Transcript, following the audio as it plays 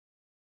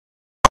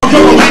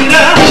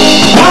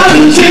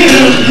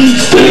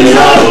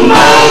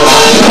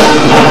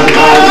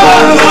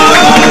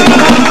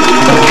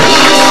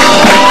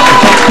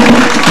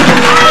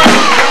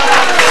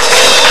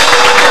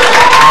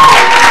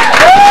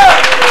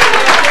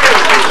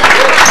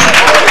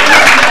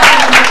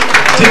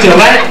Did you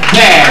like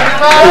that?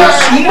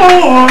 It's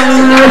more.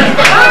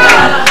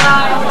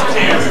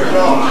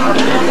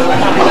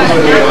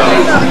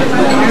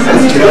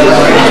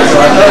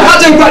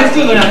 How's everybody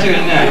feeling out there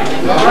tonight?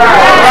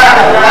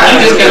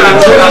 You just got my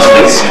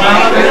big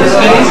smile on his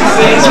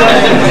face.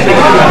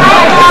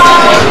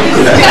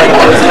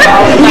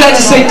 We'd like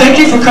to say thank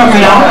you for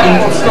coming out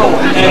and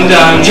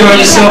enjoying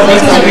yourself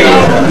with us.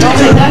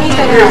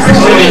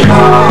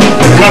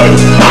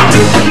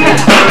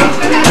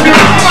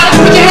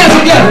 Put your hands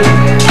together.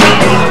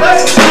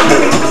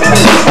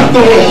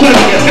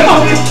 Come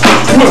on.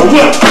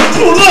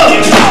 Pull up.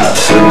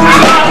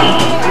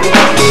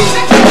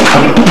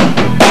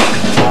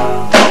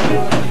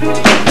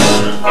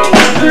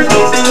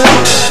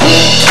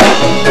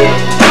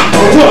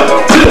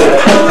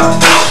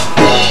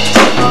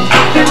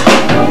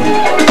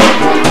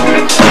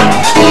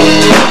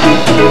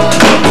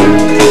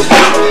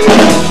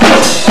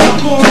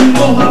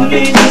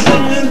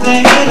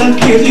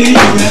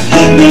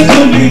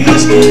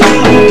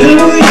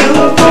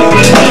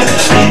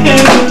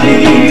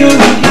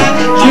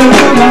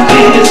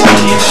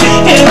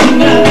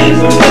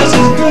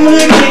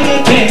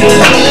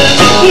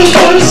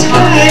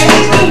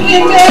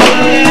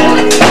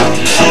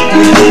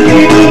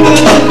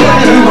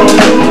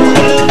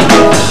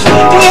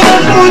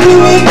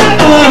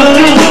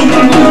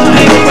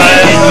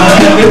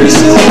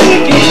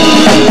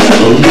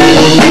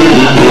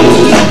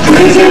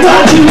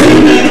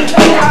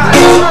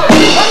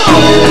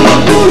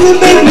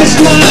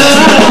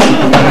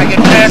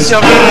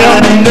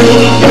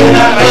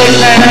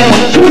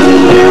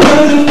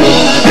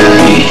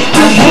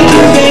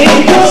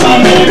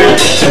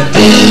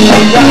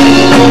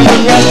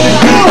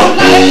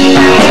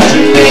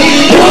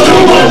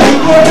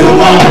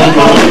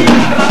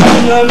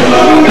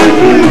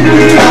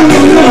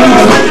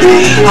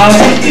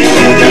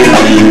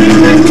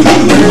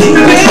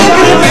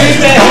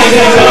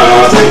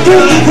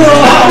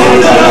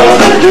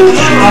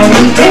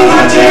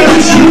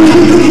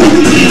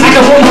 I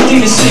got one more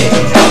thing to say.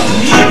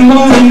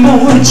 More and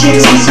more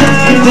chicks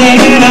inside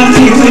that I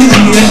feel with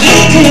you.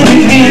 Hand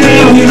in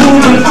hand, we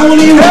move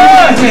only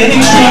one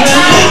direction.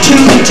 To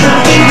the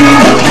top, we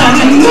will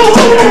climb more.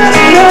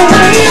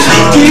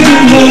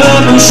 Giving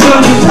love and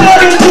showing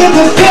positive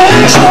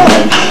affection.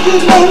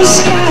 You know the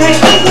sky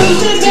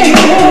is the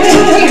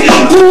limit.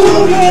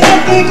 Ooh, when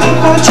I think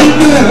about you,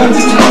 girl.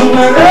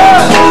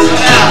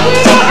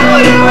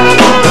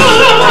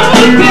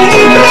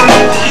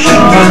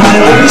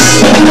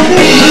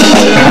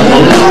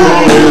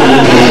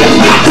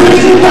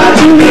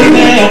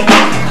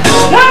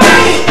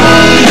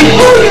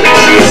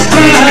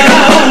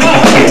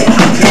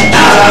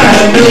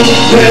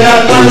 When I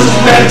first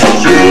met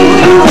you,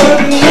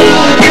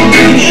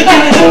 I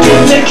know you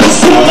make you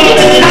so do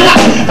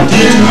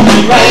me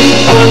right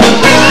on the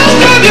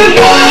ground of your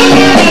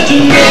life. To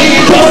me,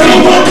 I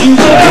want you,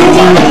 I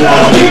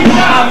love you.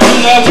 I'm in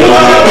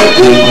love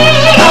with you.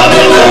 I'm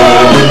in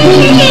love with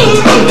you.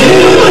 I'm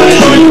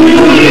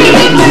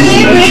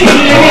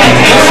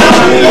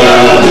in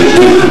love with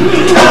you.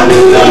 I'm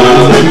in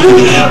love with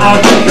you.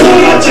 I'm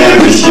gonna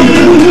cherish you.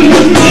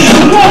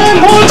 One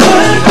more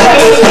time,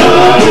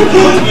 hello.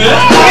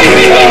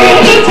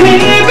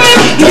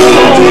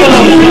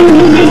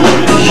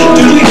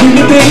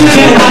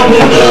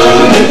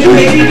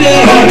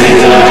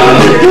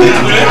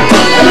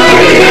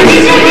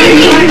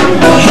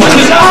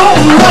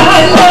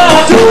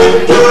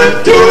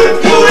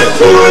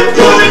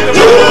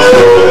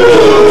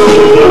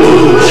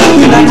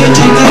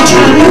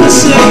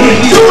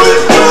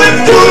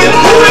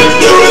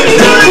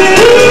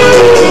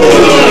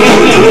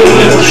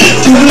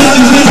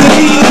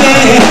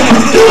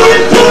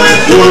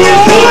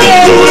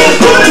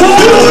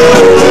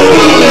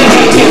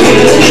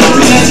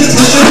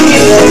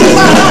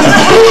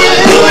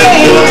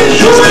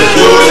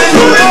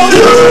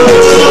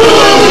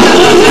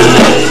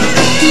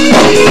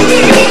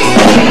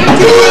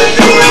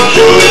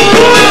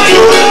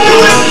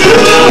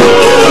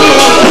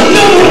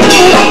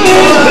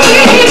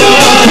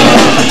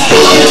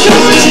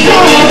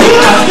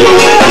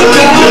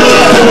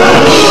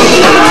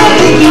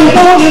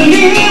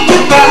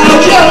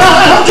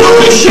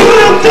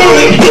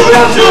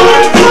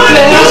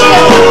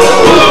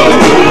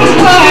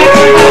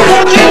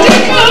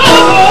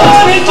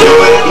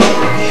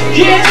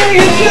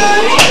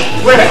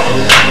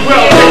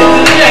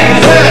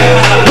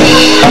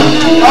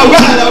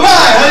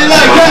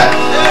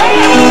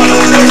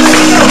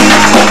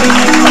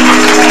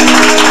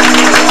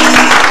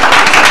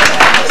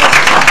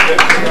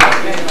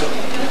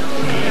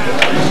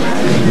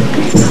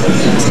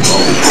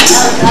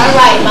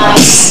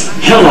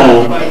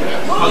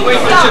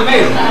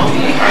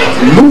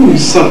 Move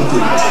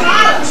something.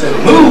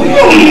 Move.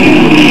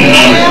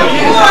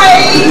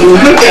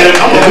 Look at it.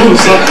 I'm gonna do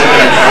something.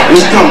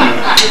 It's coming.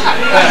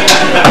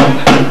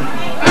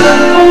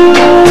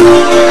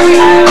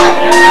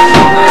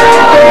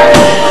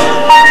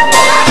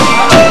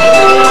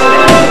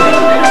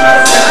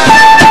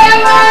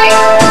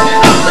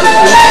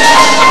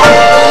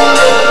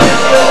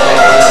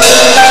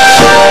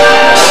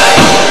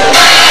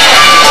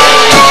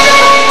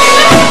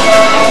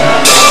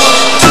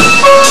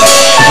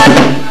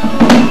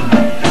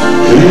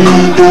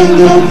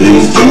 No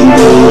place to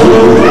go.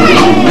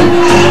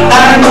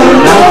 I'm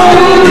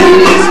alone in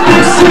this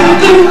big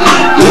city.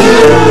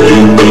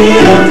 Looking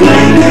at a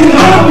flame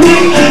of me.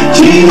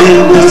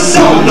 Dreaming was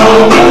so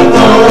long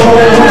ago.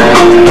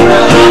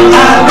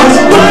 I was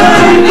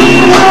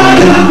working hard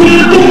every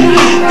day,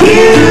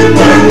 feeling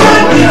the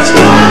light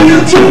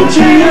starting to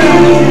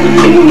change.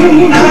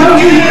 How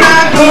can I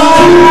go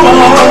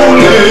on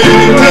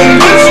living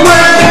this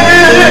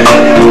way?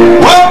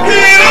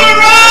 Walking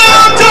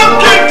around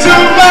talking to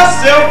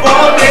myself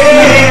all day.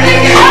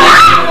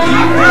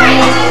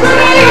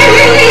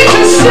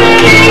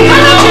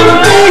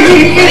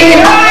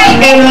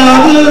 And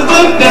others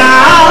look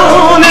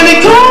down and they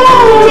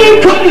call me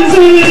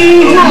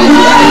crazy.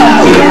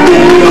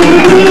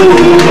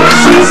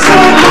 What's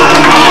inside my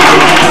heart?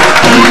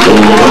 Go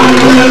on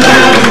with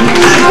life.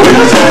 When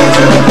I try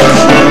to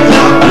push my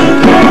clock,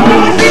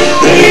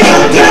 they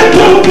have got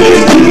no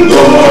place to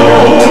go.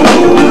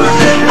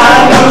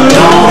 I'm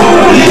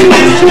alone in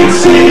this big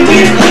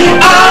city.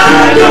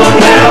 I don't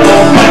have a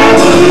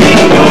family,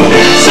 no.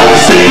 Some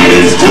say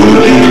it's too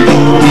late for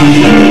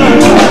me.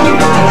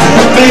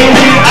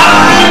 Baby,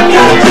 I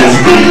got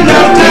just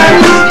enough time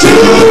to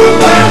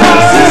put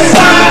what's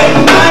inside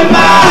my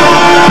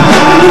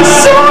mind.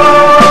 So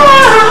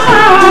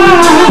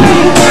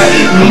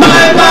my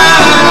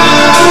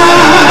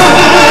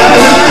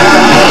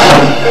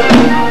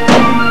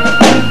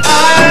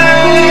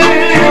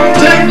I'm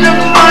taking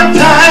my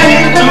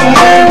time to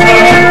work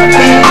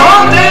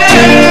all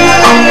day,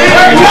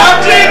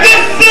 watching the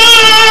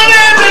sun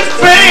and it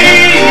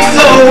fades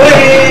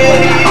away.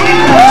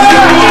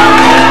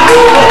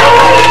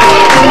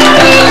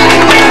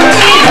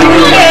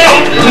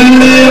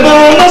 Live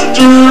on the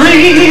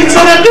streets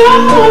and I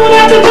don't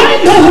have to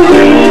take no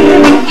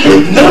rent.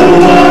 No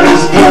one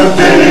is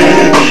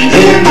perfect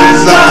in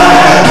this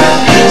life.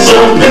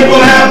 Some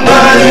people have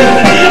money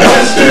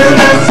and still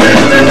not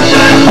feeling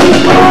like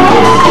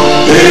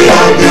they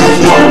all got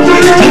no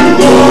place to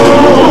go.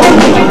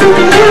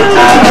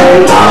 I'm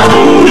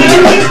alone in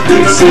this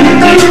big city.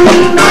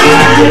 I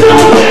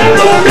don't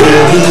have a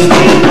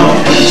family, no.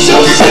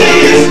 Some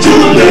say it's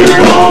too late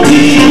for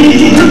me.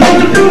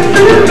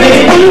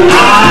 Baby, I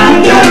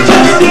got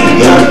just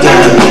enough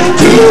time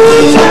to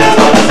try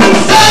what's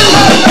inside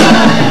my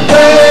mind.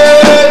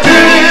 Where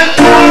did I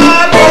go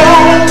wrong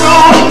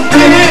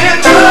in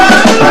the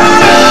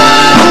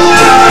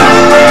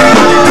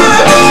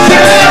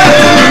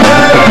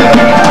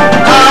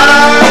I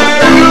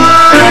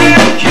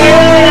really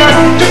care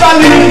if I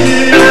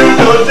live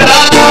or die.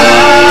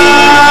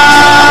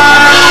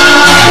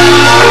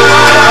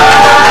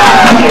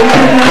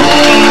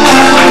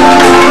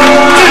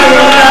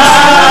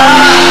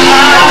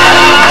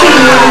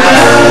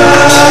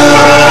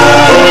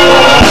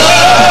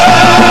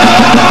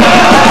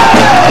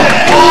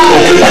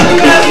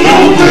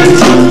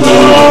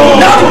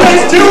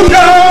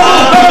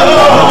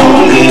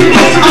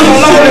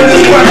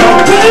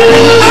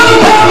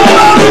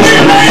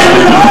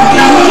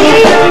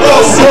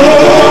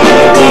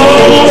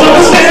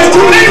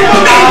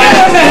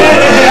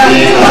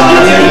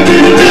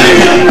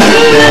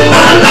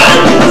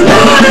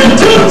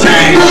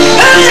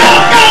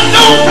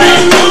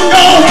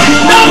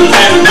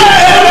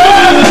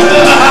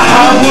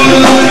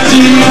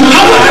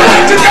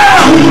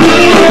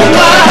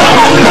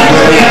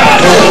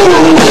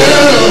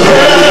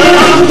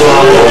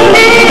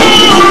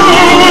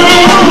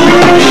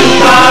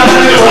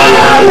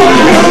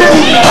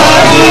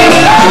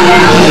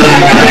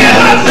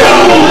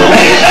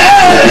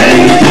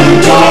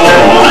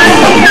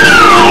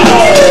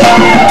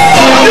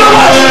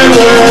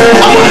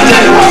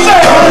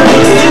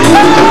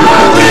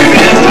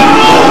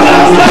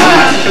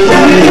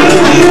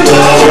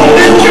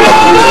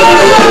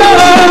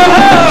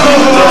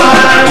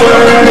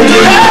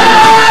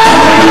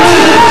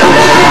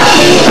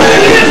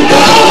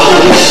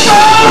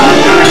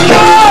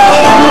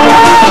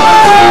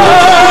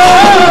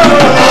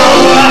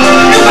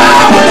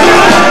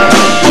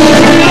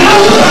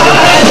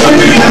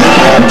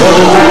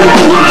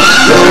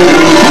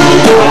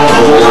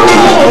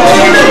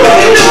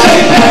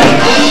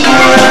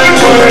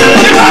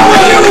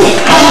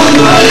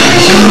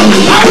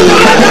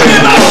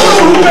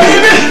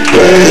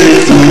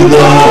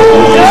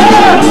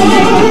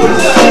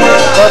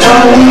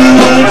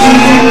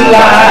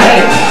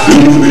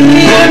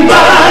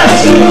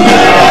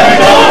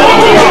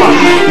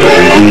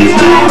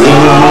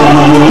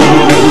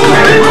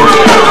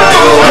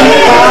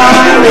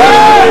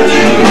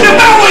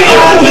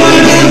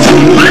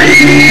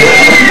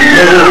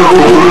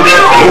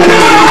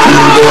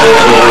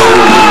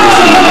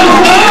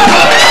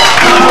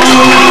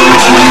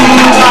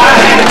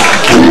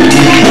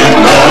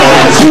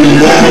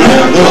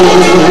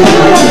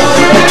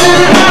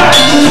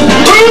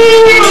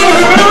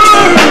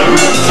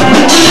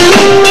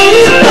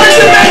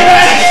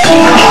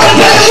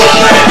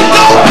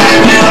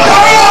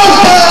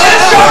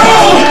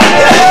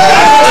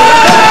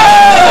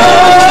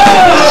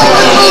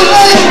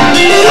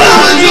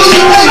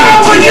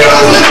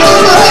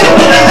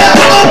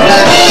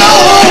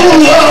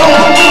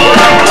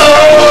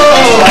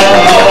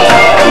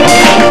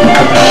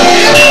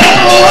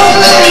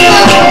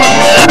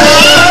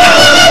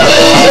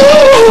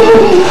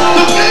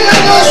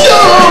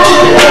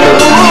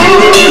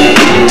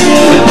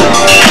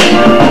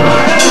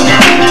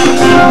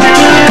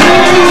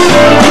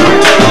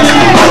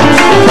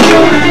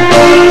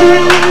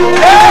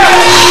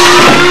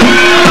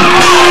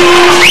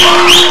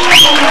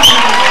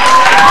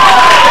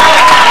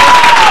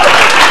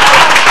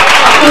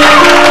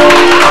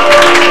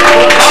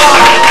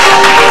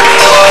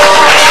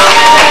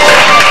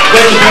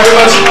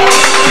 very much.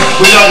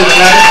 We love you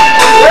tonight.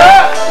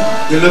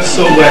 You look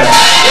so well.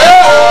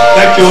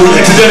 Thank you. We'd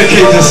like to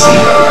dedicate this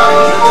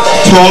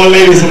to all the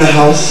ladies in the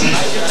house.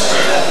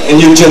 And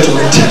you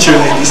gentlemen, touch your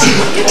ladies.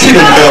 See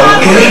them go,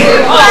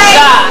 okay?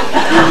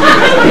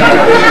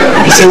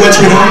 You say what,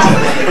 sweetheart?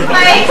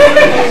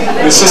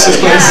 Your sister's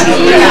place?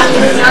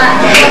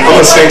 I'm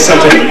gonna sing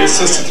something for your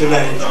sister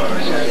tonight.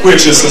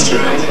 Where's your sister?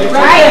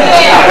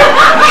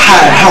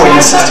 Hi, how are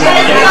you, sister?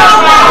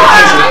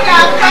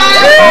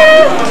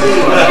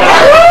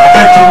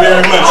 Thank you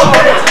very much.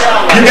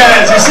 You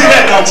guys, you see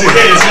that, don't you?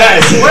 Hey, it's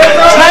nice.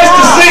 It's nice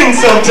to sing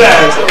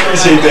sometimes.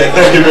 Appreciate that.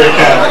 Thank you very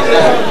kindly.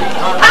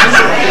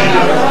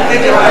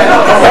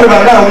 What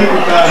about now?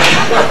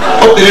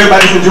 Hope that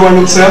everybody's enjoying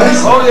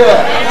themselves. Oh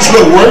yeah. It's a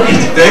little work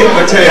today,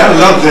 but I tell you, I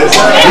love this.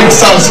 We at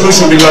Sound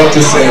Solution, we love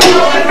to sing. We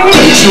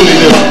truly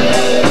do.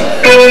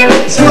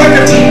 It's a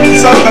record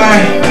sung by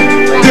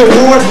the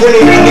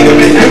award-winning Anita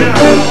Baker.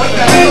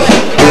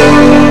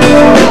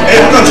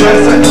 Hey, I'm gonna try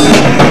to sing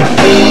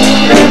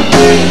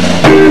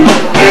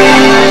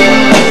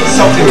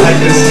something like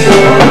this.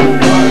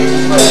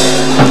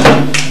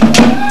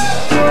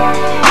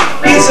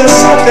 It's a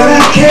song that I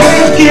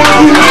can't give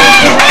you.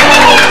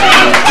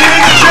 In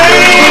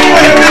exchange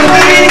for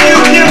everything you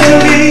give to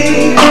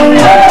me.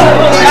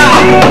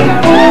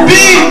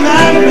 Be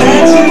my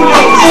imagination.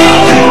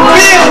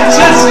 Feel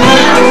just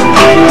like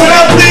when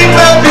I think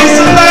of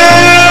peace of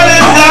mind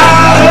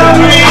inside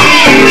of me.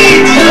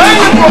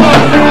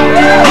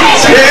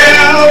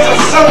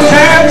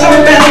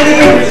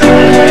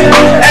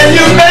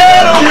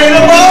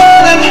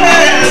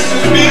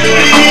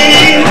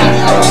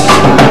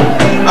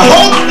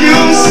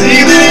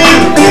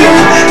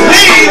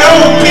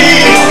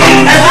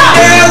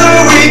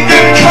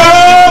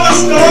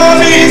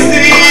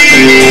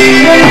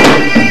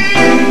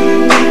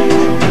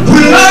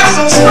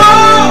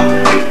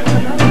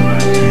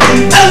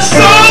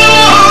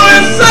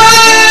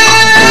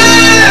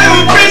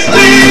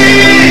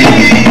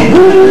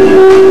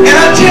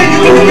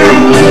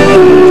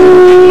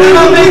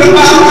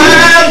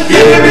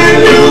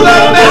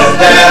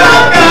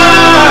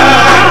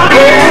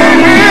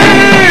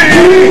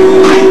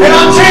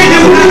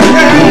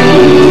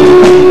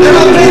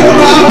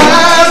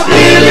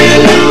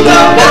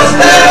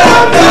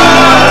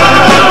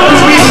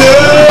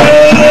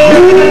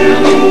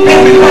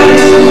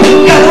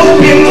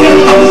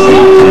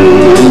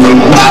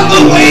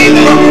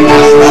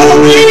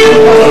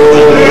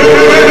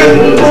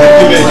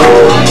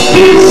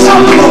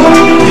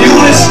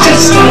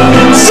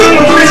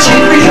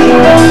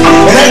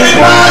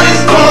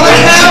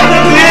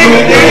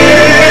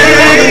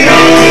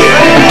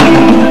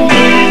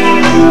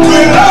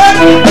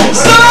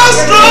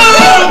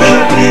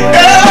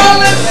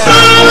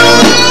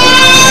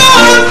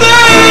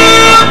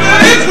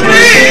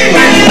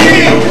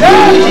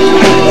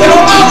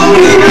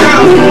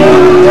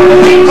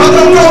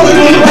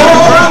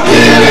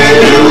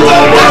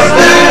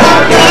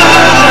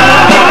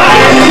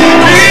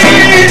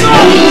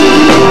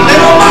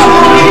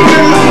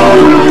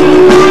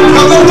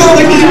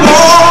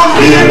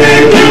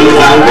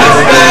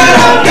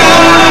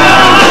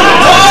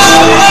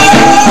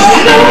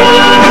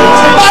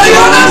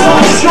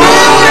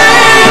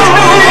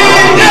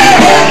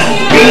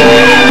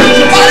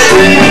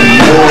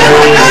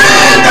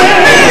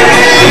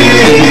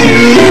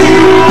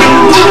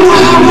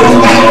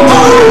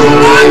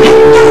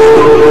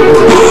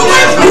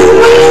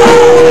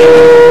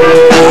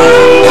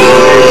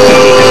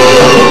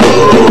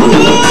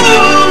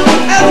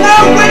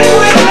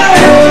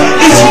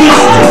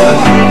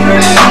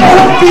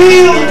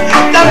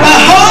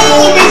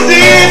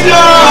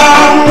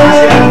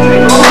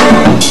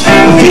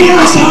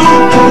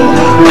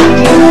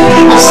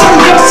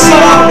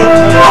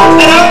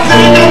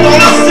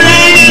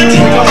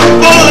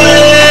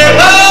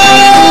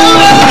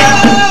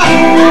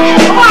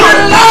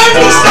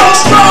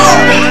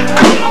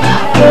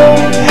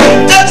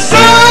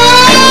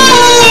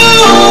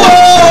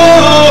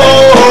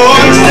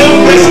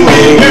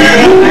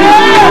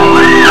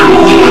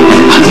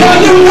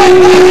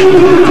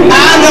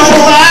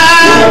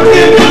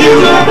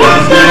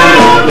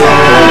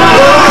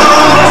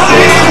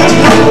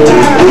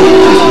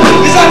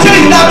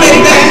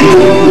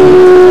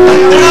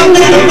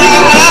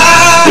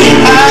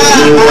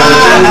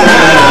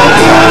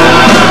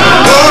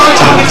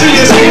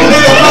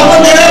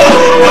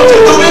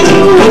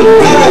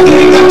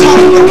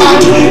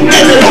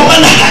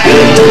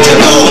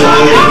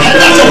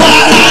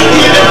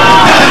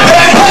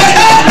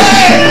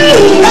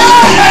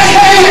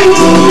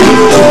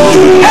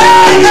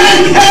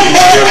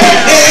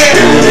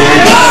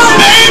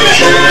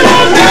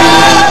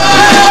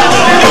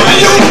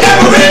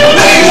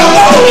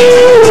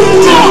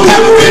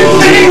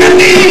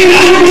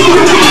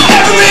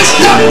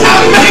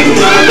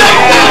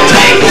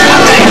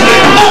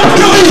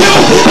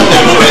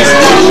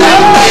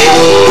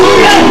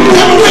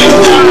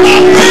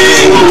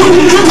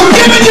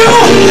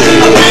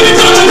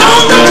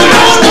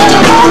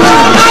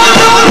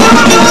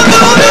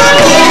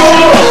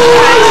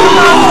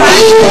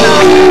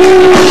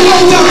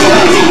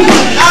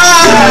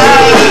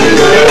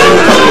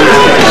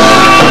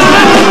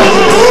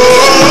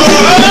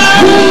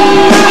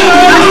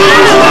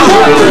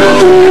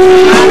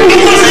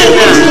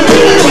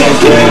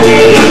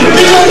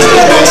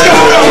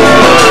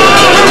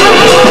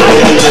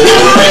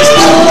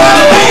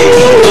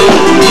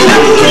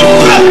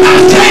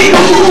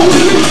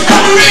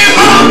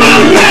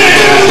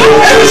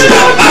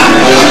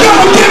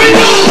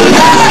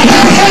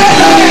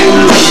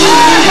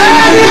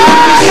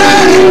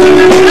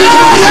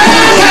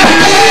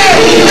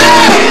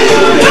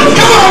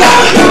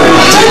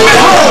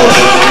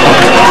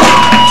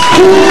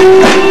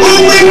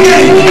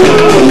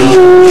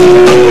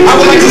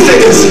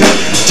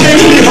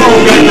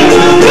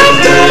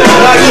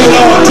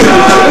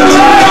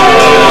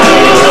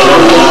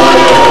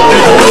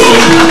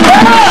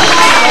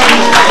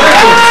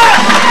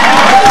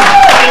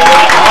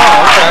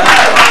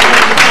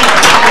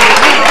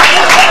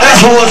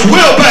 Coach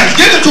Will Banks.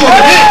 Give it to him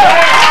again.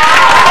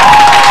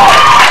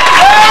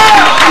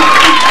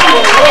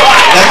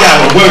 That guy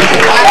was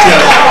working.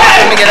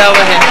 Let me get over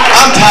here.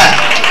 I'm tired.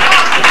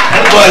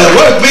 That boy that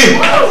worked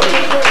me.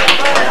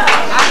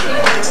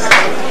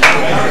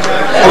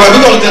 Alright,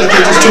 we're going to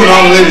dedicate this tune to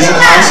all the ladies in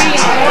the house.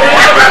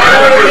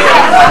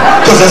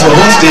 Because that's what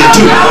Horse did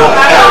too.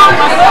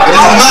 But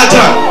this is my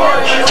turn.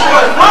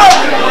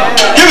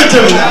 Give it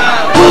to me now.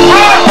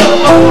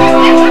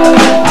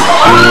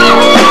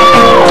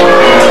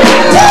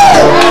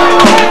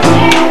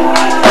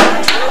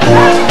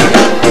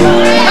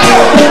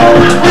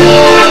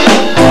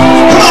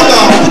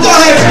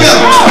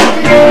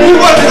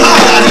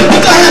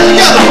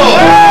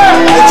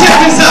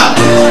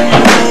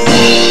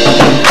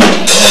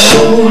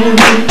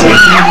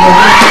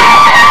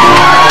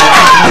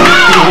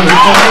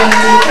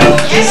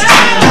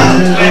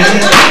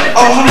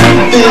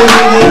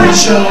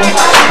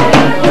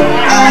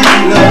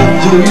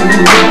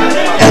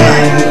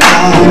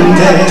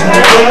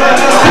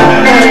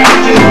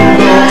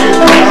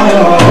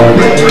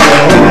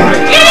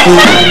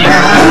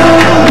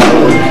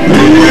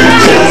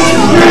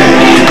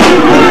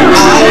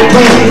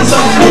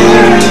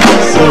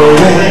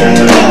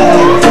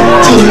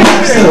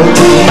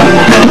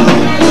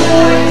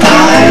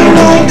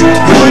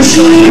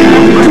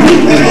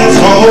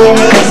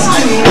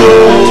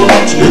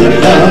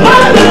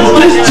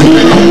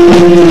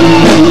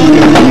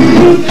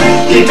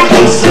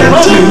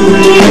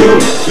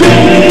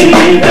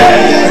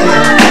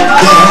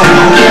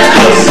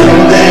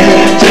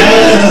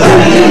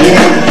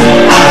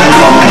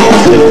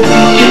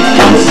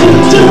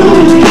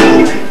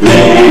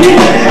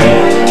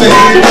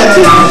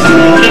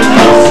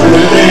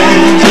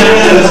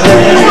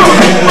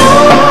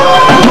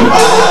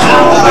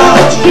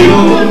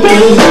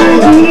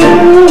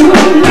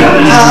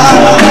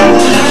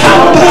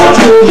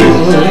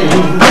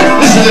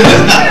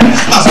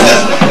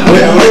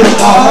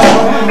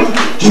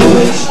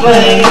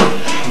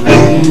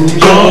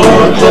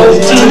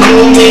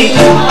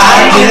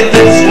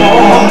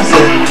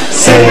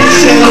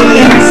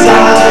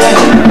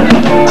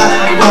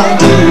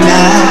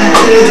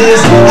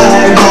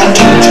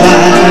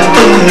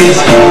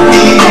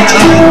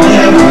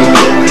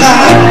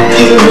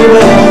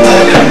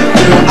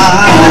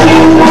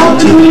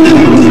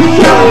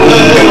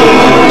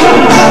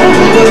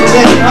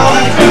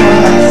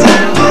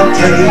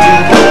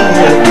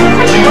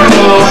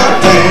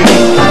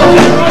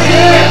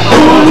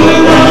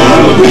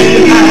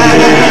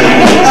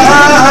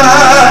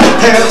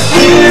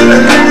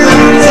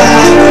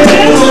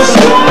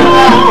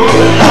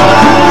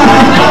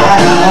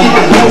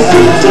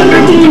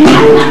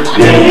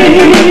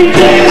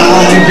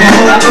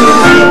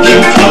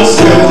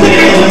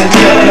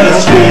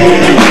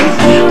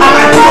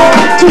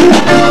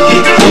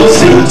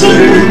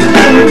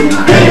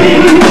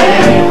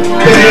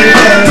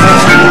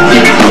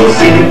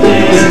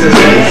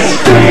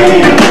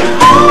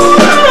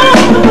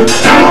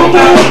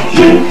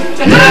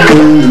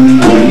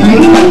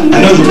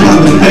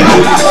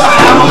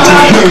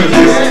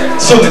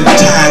 So many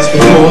times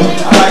before,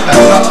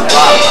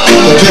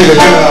 but baby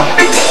girl,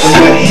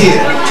 when you're here,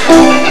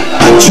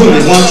 I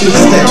truly want you to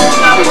stay.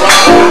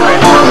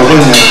 But when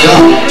you're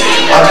gone,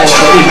 I want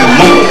you even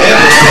more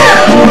every day.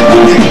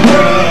 Baby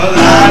girl,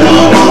 I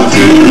don't want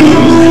to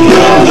lose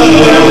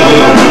your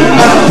love.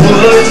 I'm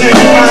putting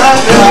my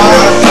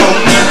cards on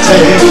the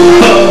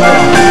table.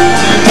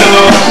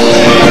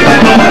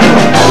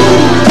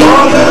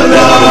 For the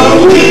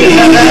love we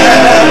have.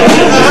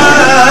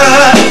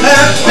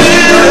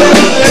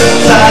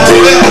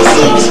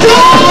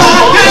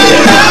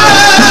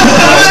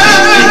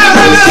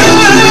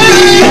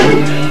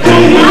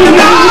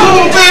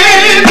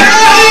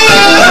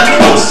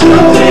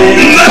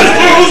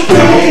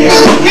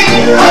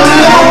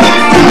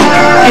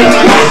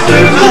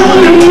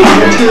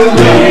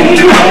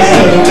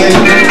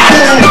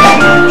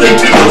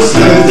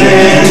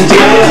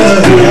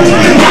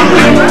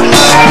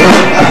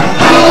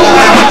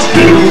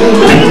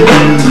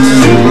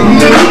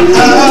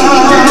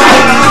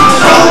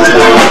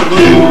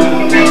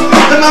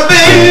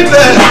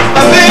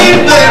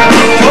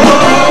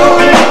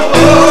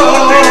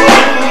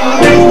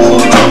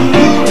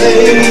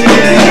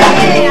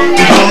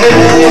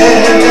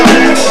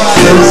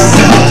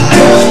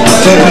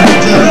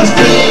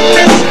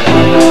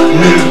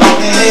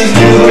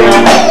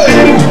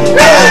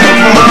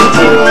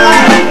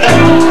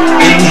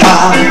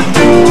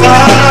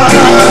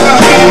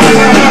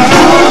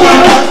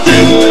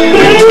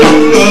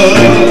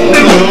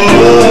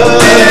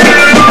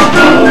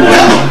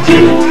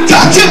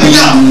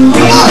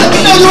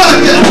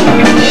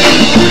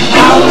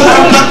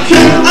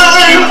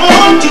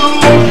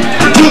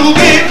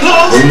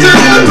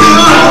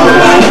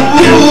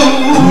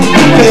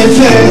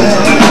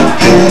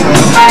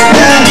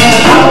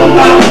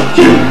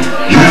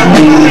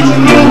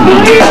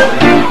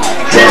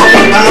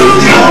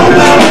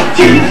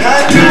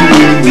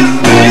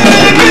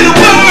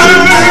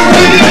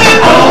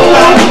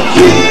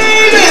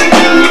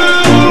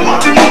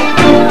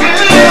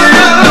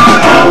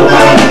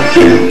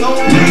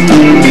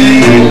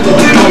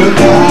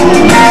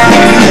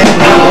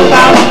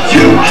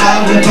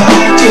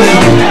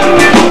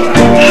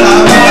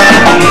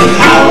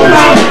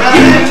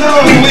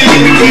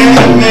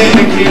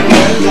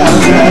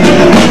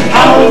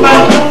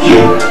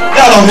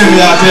 me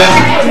out there.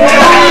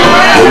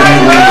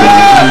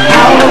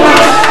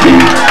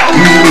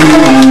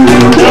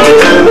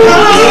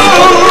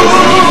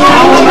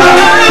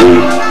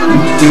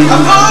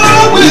 I'm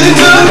always with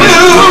you.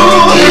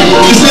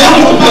 You see, I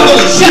used to be a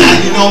little shy,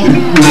 you know.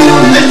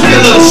 I used to be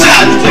a little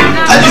shy.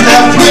 I used to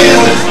have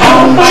friends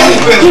and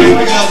friends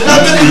that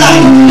I really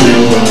liked.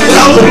 But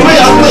I was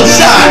afraid I was a little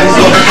shy,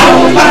 so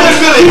I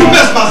didn't really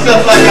express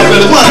myself like I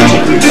really wanted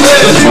to.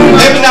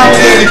 Every now and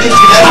then it gets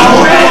to that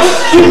point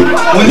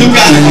when you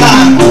got the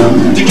time,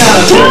 you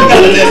gotta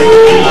let it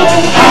go.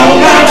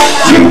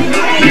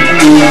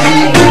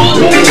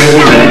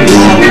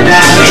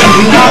 Don't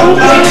you know,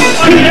 here we go.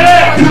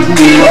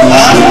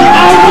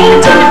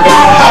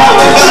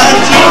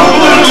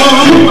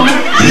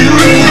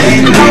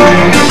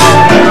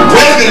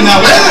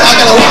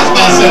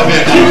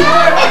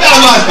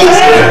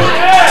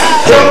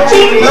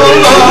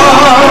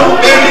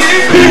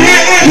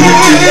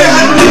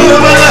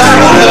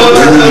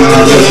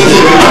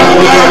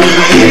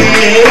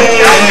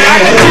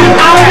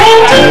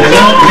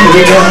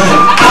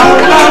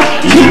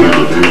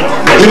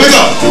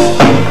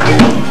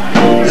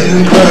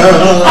 Little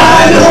girl,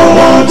 I don't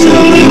want to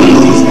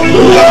lose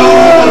your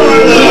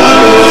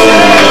love.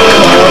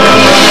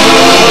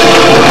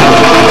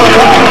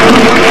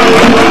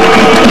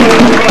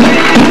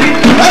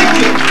 Thank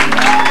you.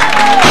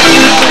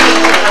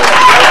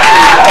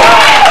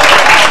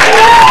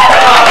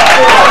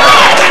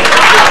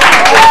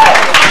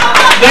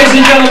 Ladies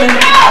and gentlemen,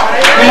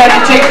 we'd like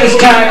to take this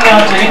time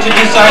now to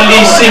introduce our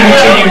lead singer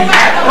to you,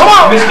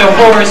 Mr.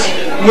 Horace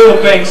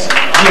Wilbanks,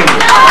 Jr.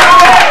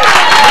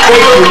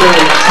 Thank you,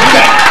 man.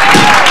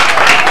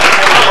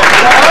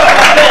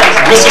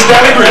 Mr.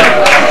 Stanley Green.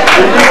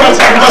 You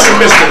must have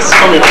missed this.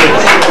 Come here,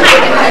 please.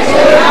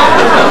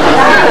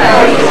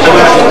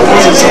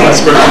 This is so much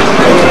spirit.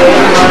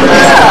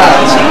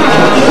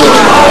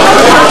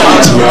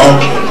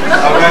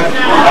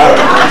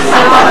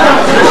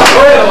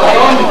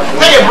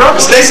 Hey, bro.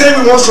 They say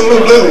we want some new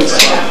blues.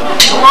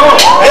 Come on.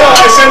 They don't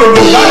like singing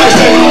blues. I like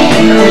singing.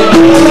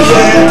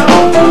 Yeah.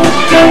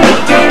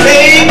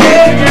 Baby.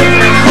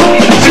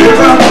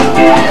 Sugar.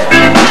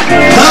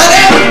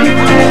 Honey.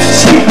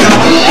 Sugar.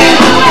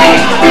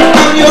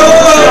 I'm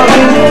yours.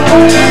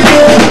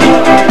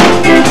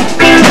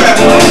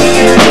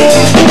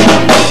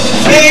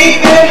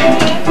 Baby.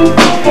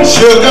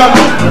 Sugar.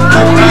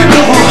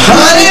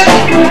 Honey.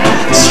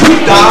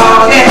 Sweet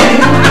darling.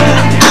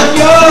 I'm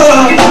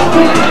yours.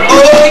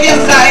 Oh,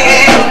 yes, I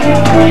am.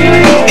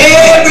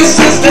 Ever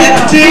since that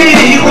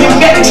day we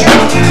met,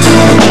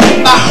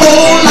 my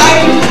whole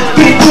life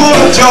been full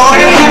of joy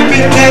and happiness.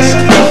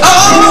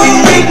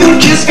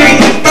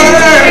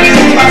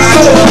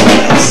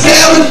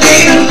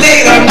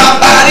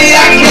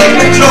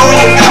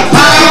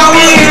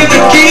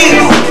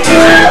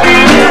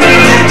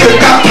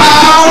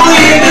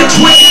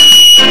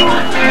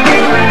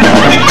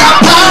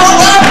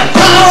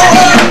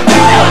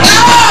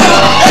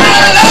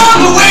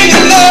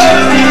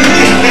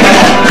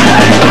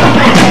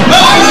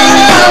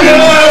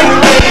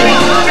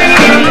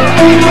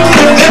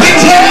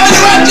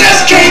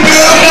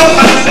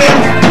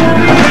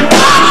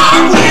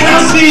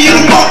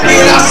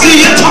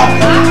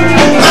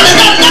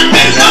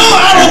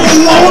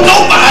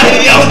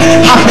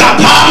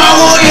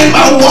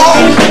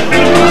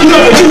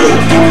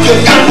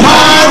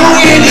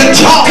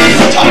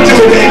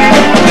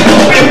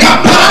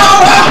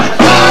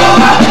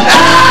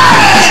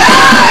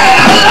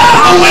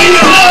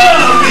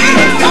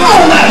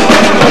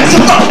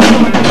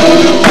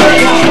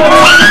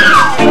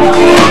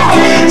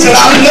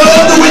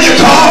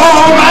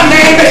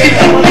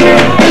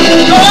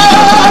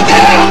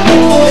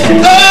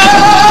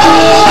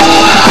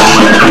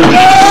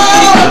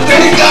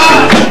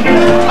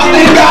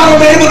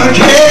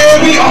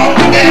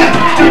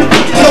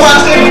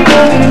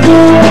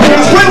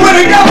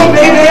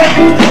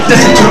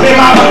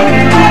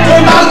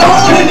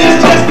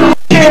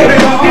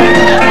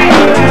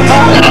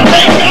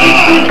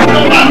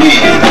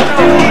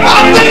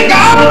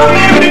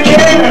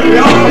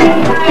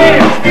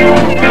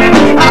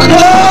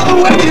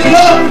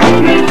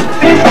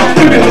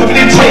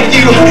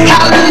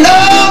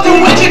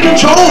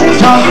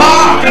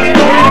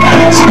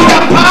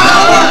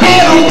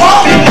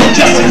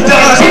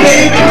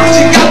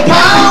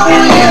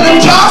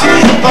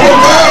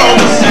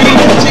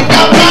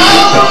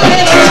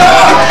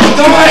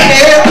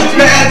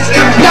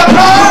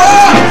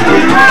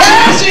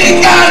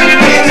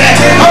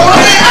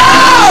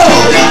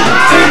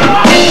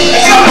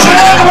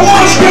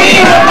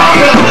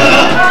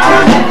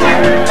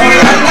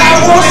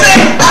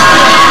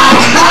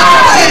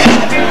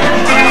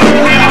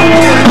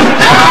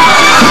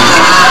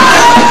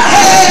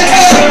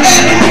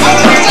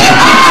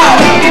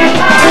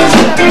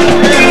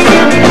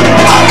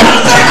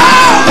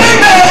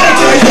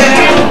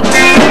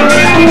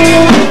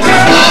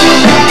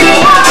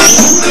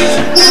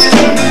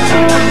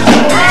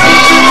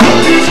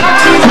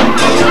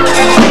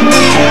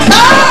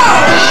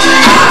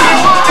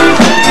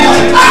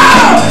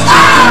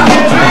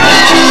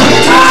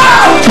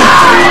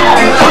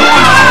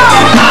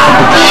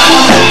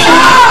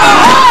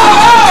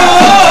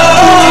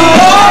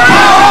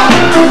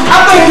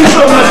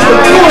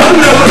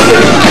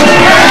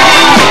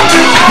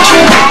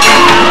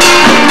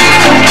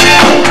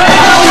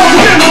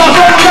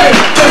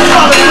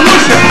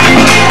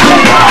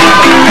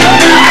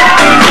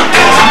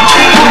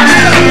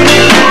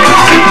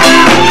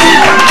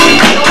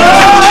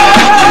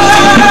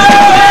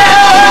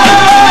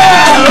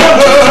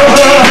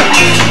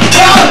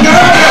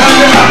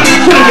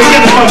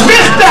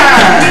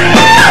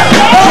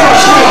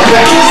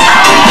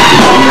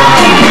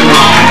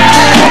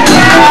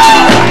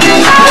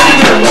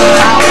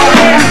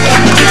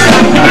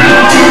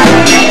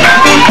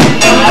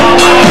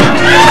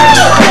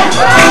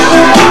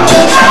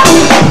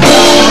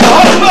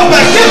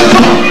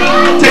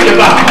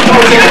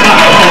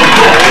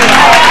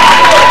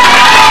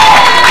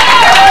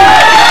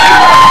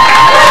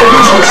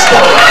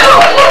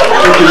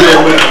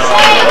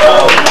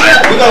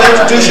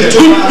 introduce you to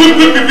I'm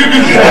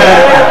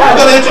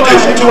going to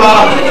introduce you to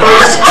our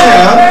first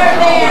tenor.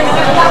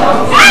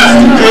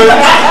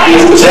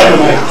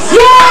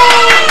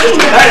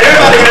 Hey,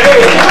 everybody get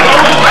it.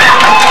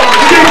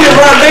 You can't get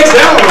right next to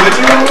him, but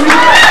you know what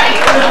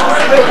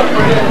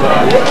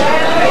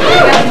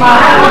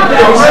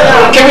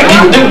Can we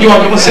keep doing? You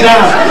want to sit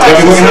down? Keep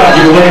it working hard.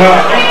 Keep it working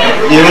hard.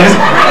 You know?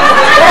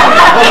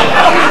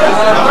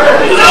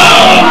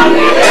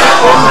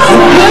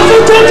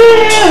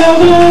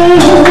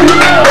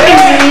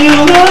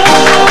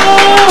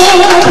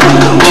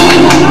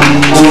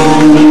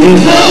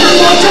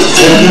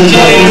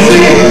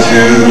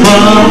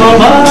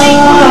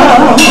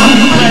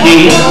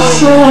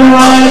 It's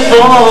alright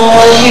for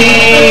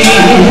me,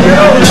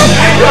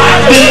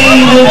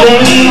 baby,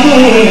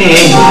 baby.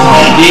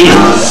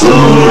 It's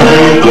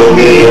alright for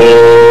me.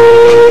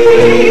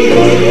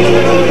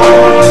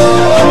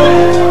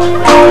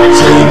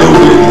 So you know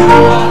it.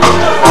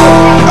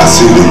 I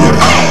see it in your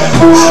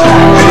eyes,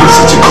 and you're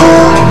such a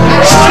girl,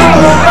 street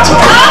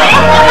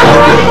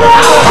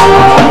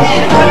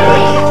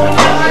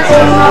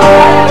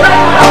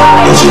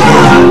Don't you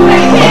know?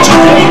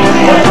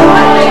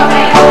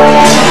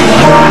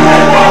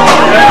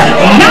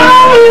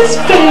 Now it's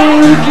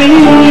very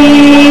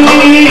clear.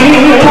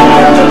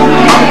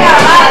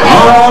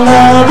 All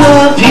of the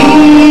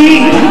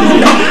pieces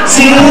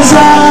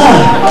are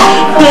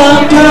the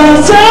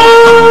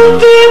puzzle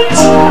bit.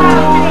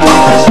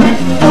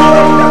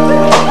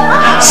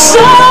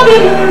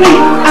 Suddenly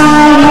I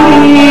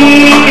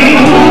hear,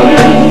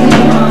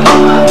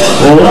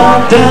 what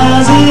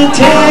does it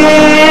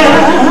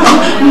tell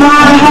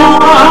my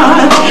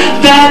heart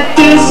that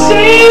this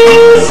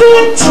is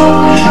it?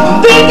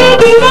 Thinking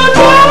people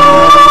talk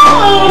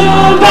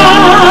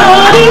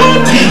about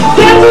it.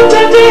 There's a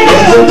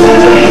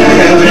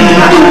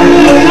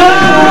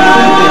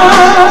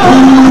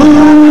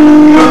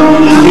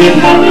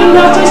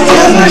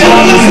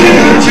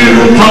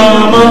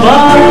from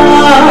above,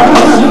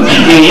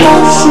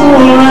 it's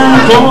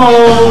alright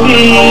for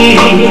me,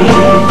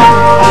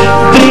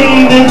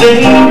 baby,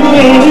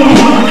 baby,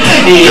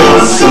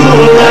 it's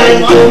alright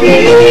for me.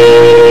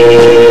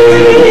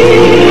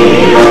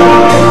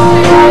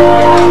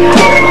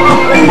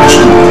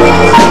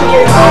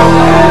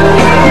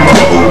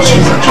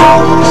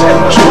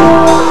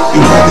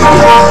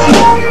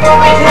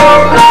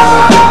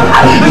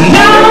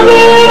 Now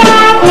that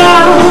I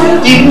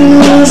found you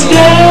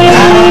stay,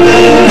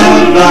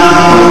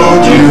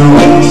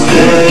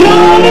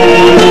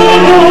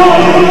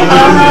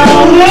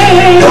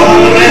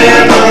 don't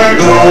ever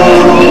go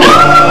away.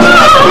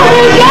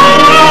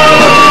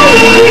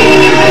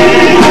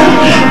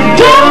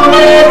 Don't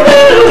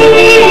ever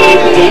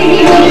leave me.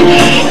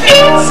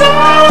 It's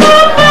all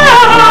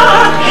about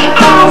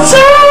our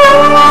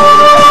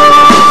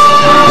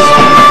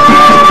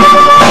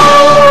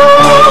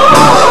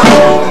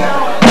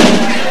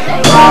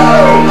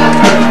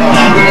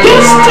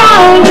this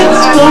time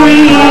it's for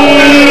real.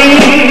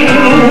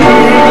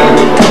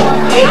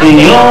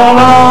 You're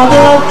all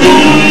the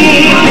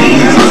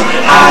things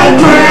I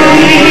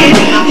pray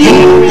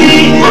you be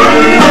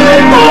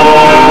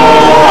more.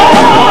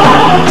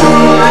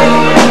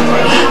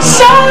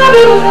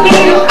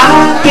 Suddenly I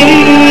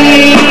feel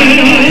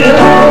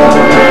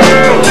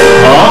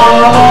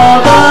all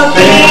the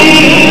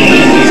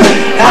things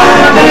I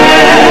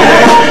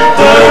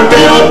never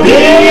felt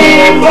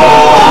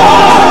before.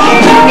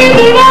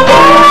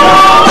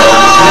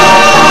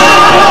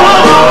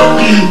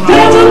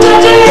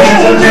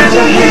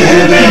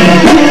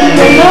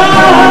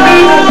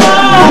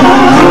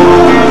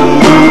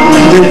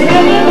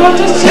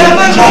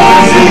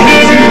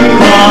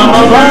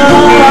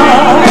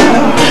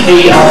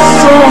 You're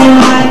so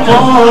right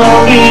for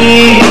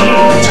me,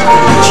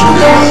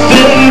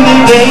 baby,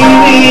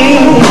 baby.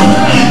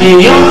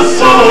 You're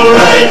so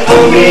right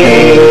for me.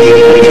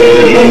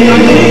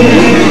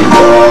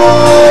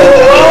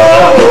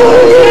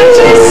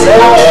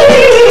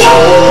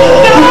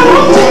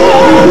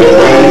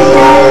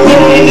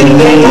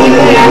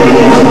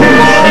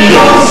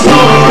 You're so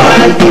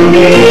right for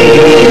me.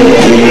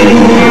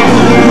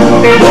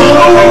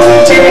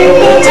 Take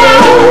the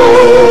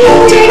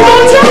time, take the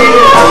time.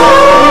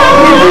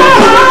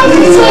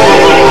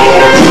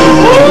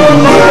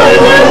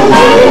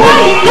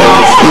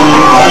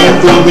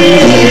 For me,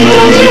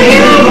 don't you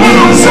hear what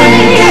I'm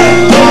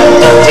saying?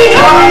 Don't you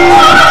hear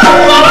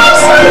what I'm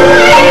saying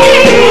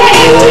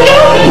to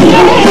you?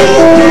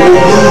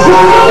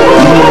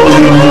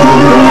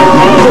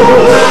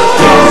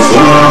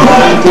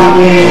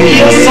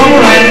 You're so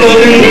right for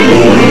me.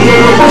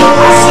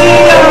 I say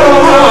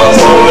you're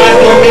so right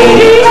for me.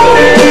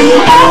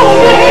 Oh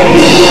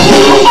baby,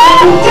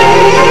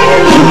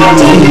 I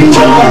take you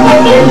to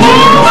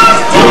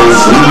you're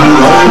so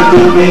right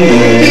for me.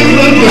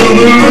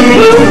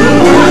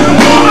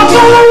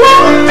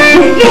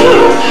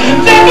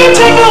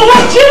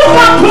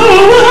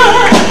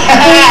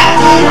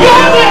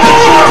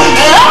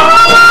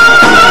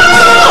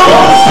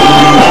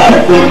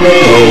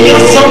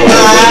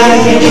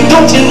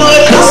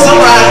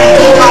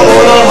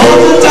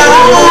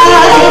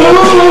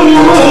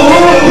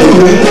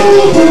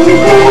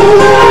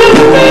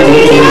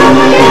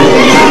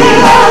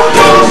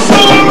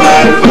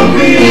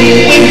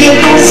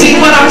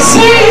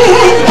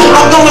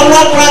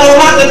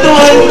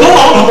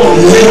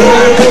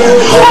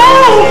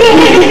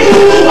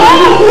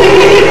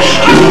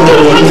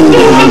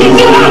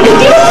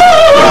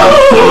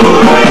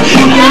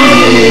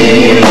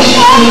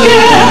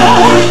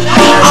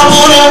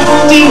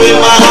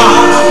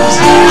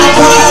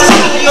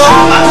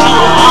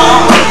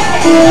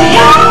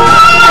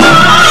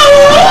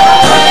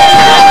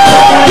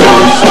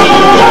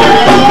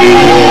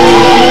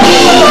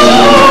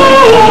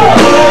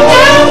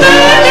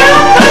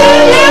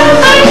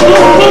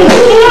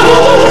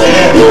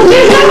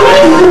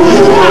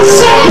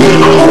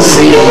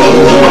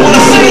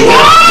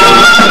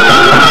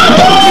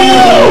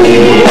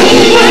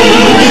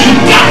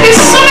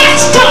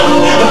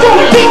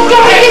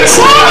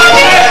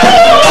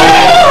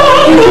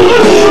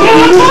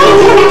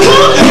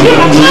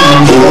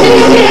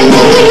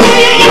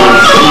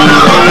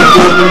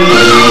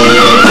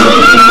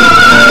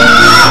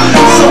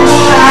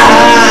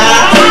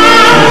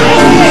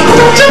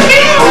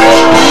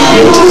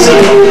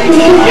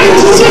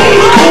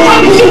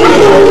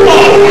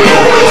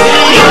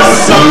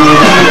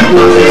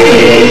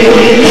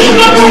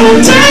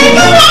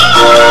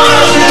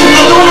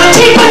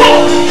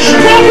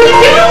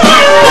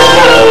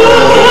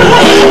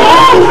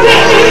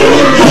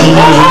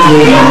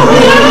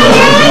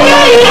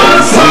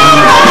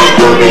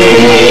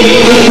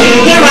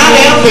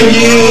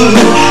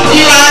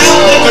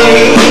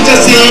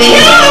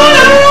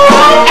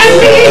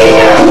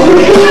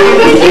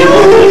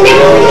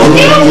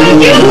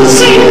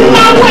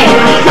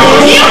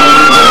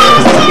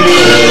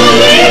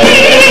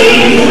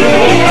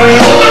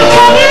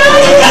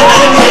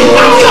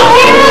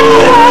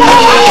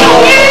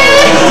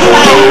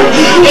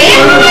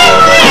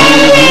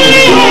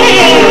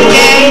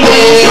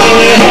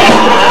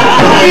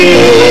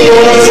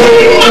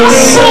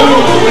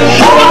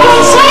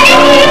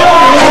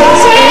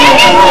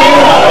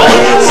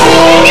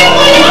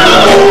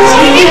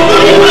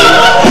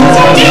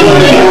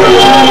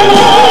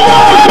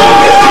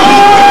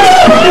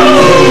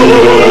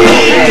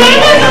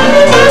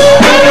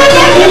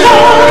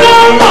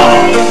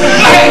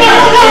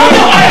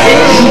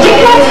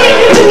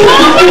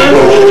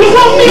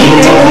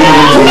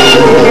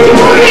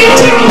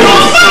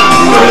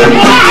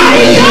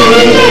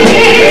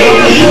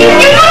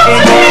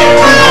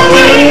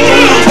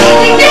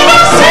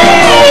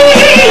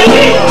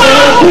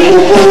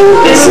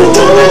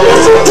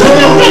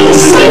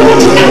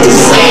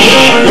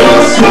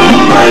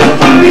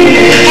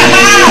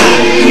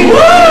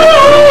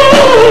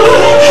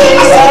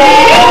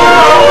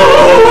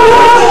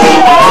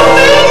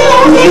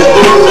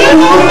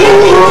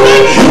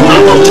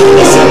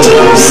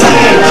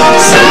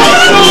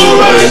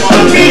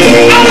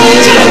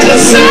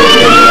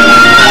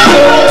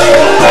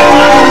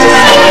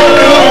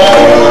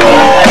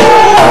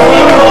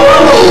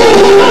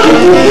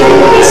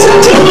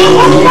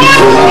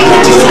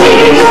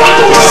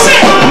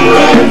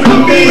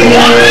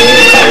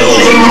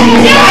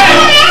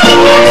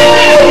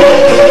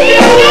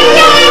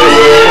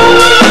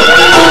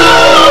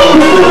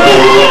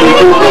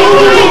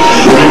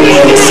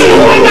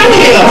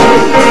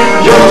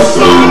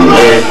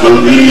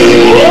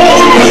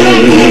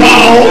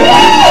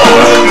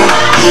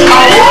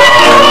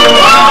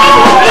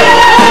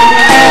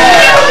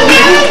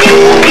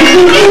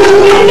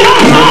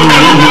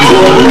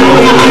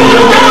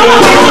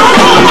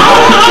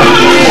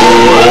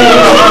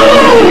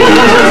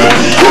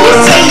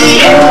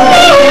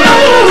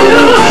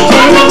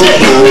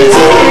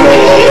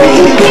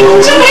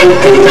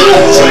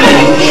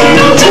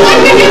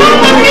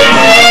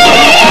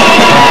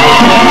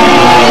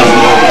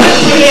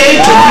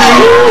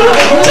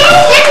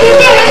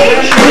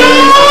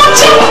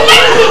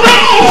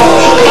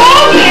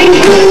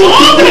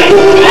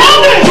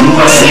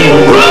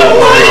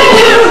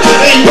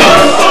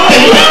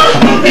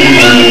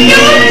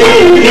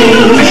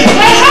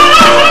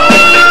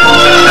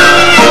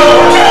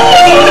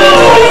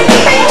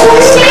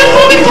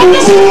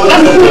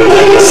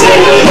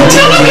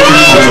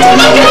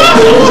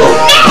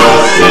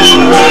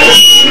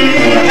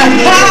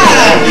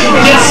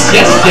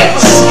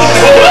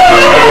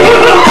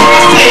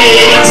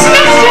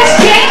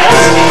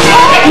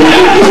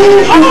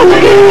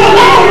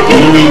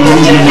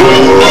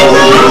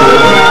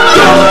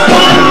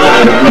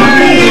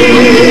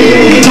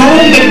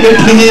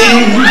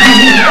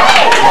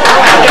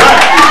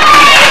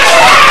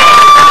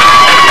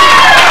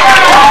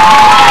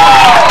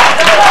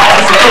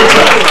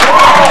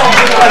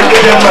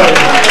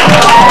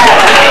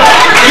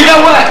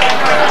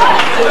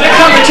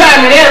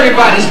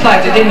 Everybody's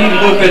like that they need a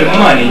little bit of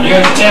money. You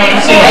understand what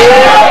I'm saying?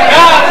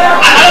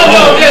 I don't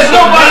know. There's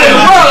nobody in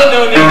the world that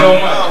don't need no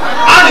money.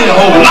 I need a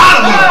whole lot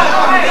of money.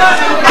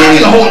 I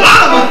need a whole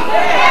lot of money.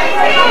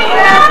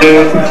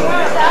 You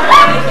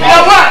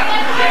know what?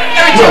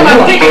 Every time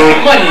I think of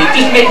money, it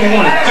just makes me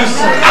want to do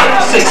something.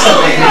 Say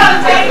something.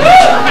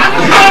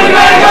 Money,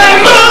 money, money,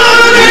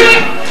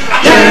 money.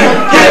 Yeah,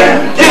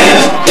 yeah, yeah,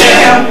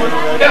 yeah.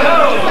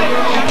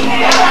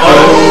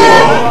 Oh,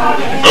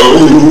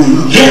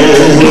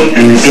 yeah.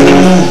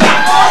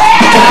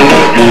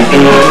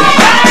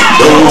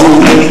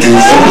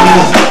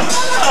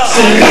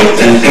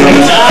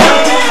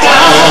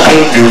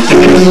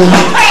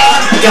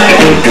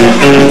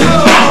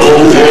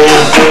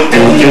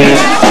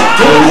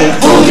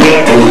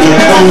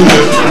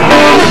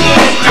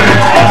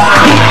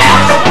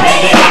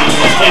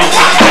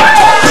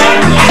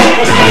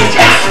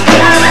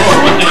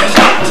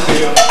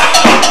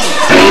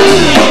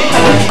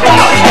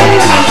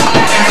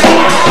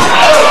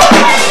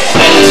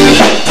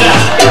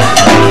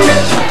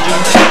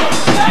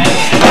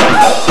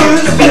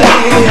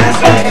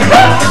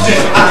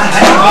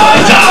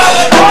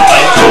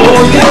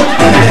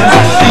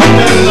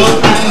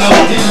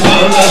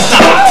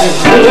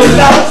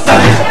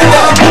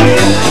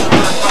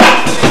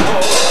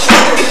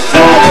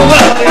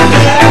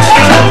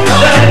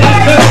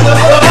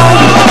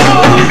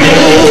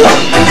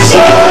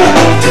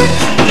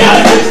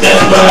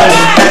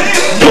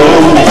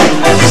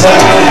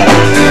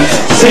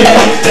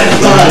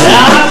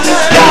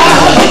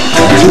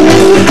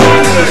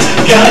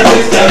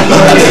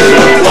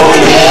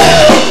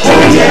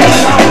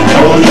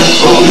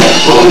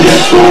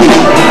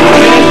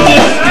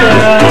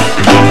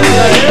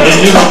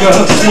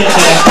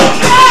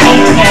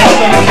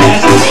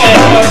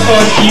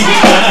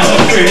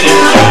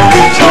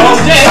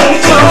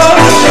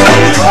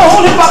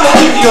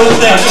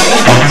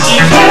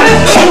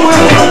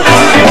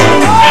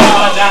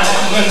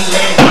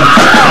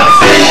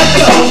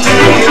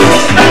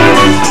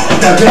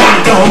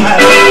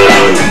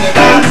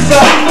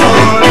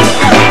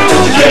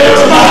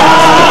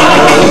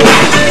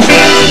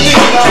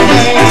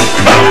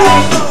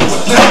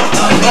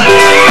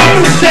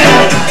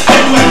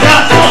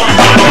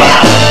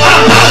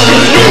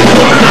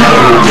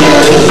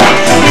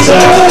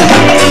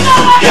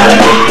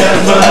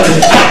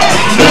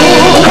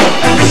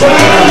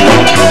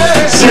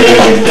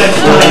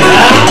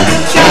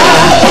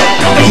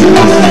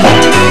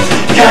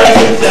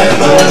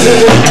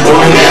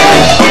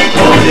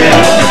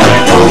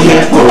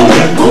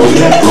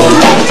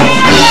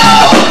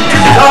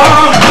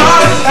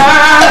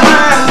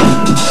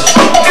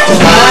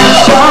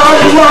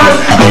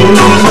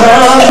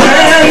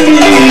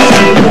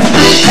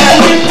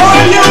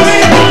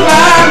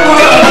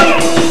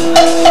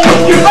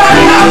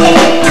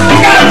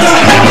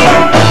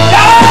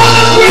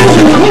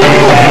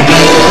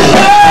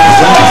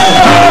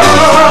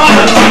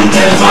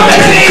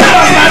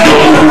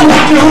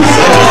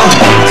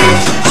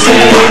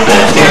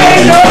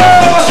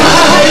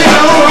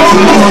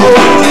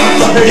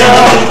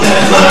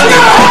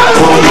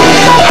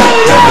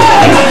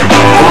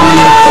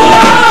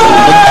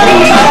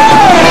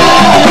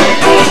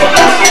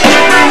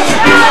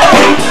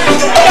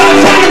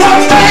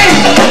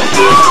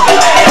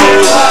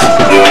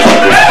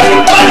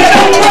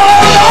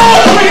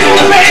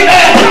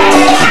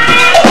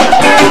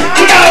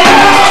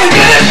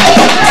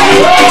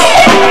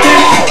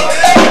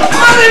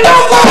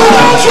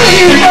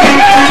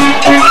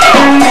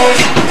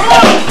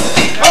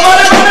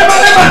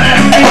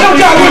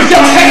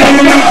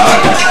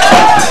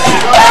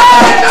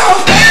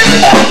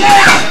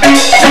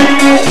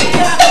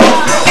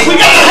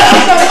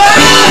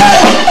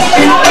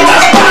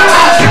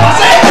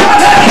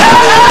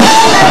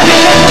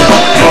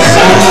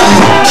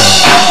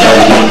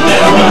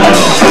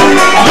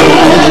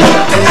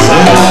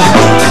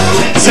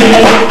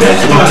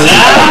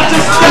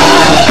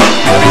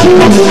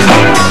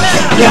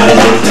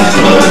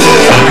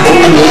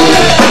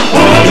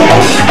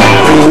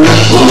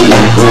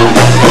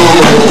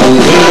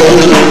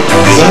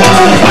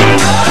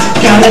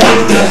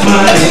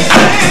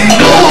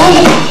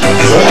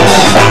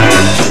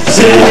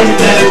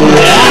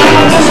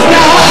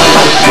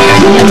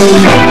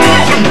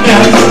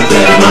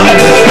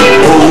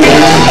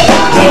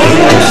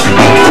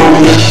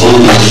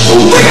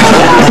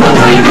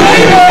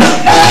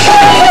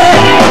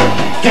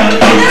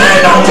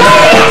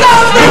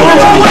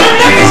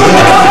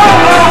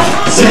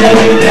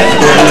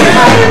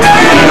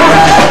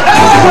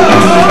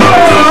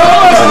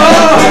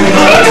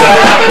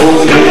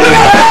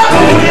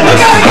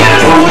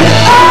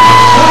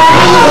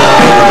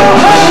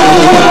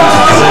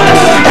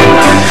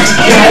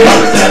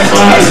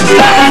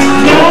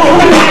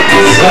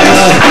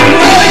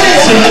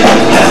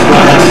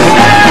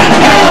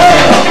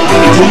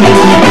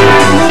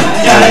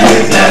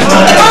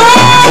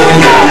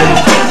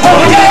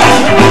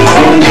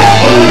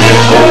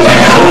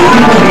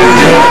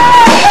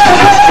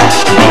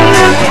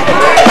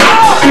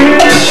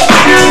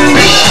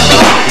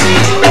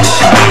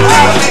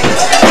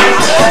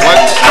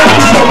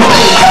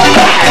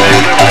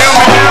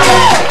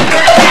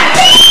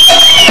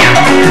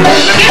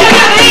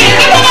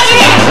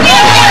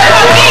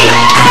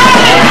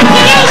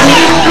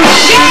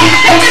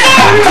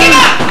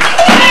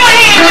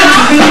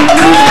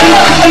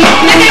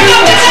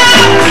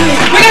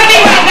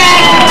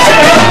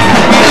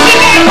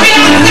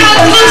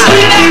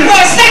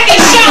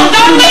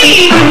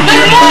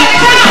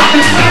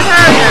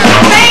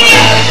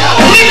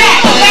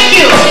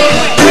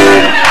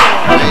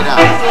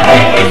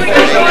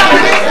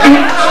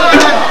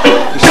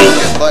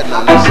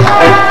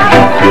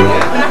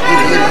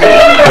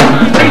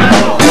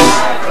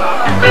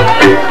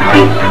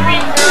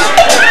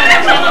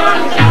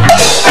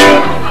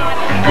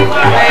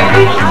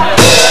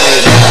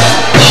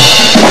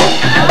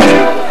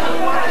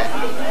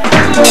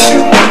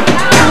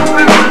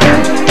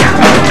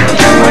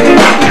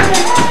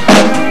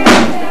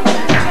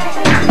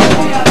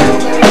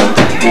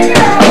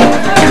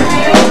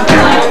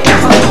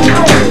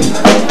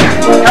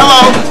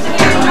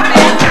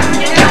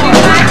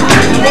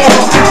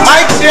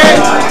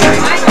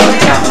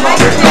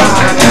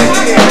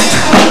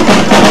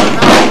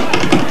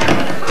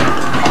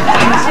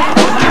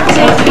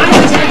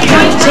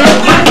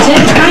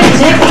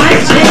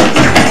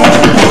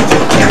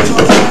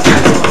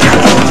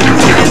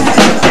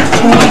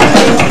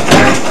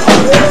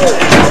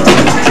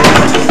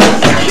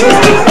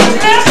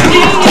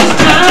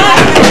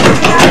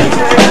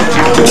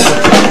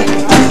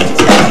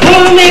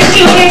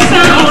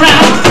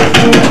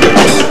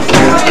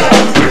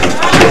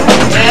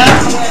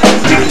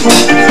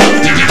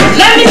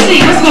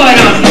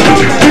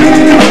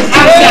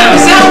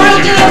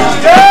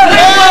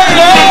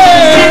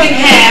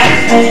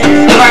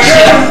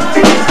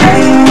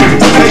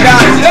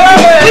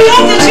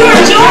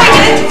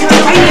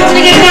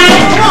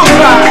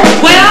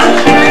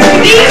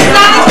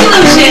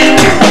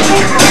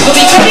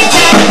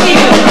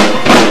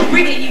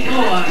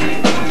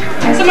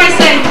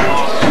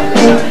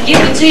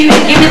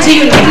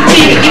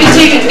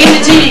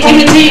 till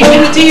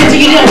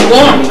you don't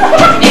want.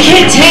 You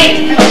can't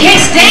take, can't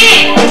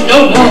stand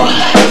no more.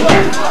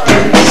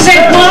 Say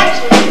what?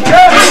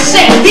 I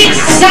said this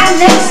is our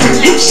next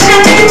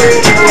solution.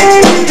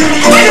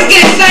 I just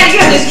get excited, you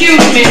have to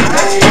excuse me.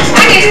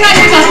 I get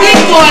excited because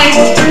these boys,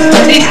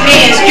 these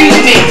men, excuse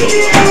me,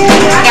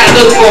 I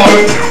gotta look for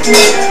them.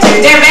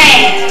 They're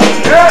bad.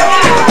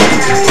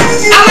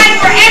 I'd like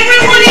for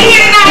everyone in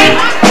here tonight,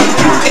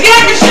 if you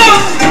like to show,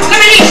 let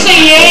me hear you say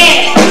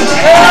yeah.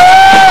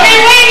 Hey,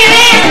 wave your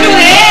hands through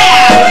the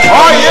air.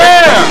 Oh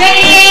yeah. Say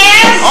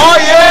yes. Oh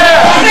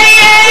yeah. Say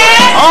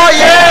yes. Oh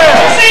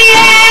yeah. Say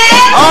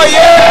yes. Oh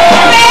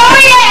yeah. Say oh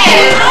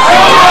yes.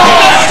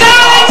 The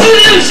silent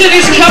solution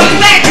is coming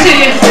back to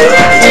you.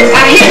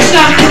 I hear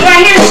something. Do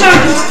I hear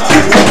something?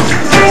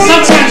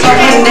 Sometimes I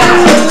run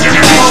down.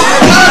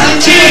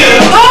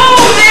 Oh,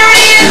 there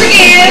it is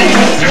again.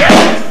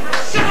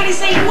 Somebody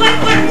say what?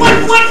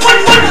 What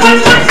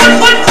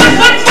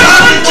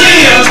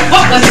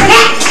was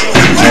that?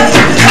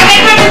 Okay,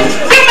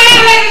 give my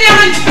hand, ladies and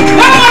gentlemen,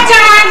 one more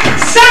time.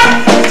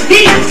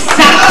 Solution.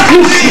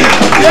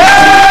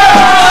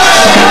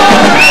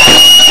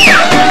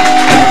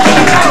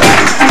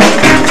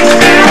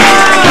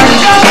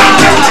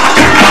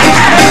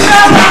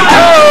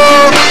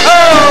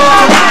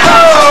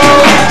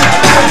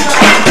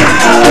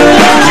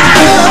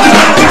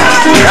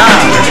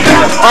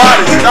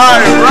 Party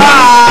started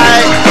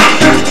right.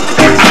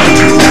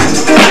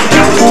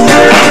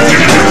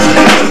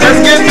 Let's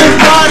get this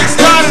party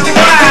started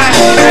right.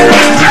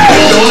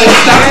 Don't let it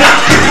stop now.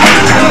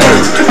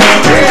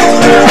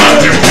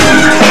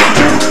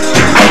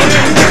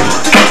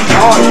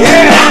 Oh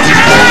yeah.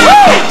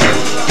 Woo.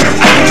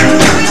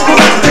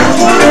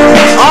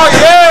 Oh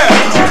yeah.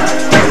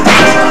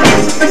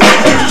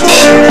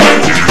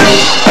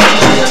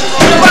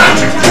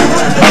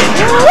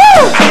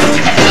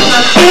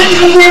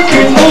 Been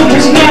working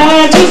almost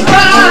 9 to 5.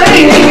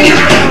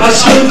 I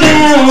slow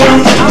down,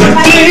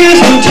 but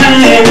there's no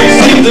time.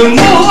 See, the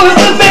more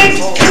the make,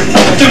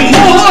 the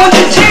more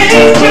the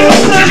changes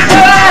the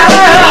price.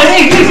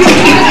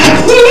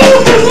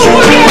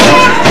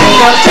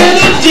 My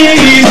better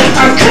days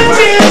are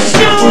coming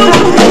soon.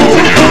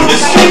 It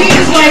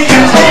seems like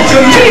I have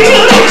a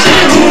million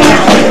too.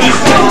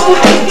 There's no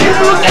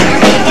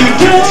you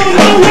don't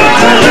know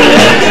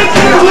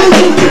what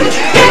to do.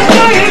 It's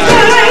what you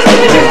guys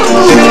do.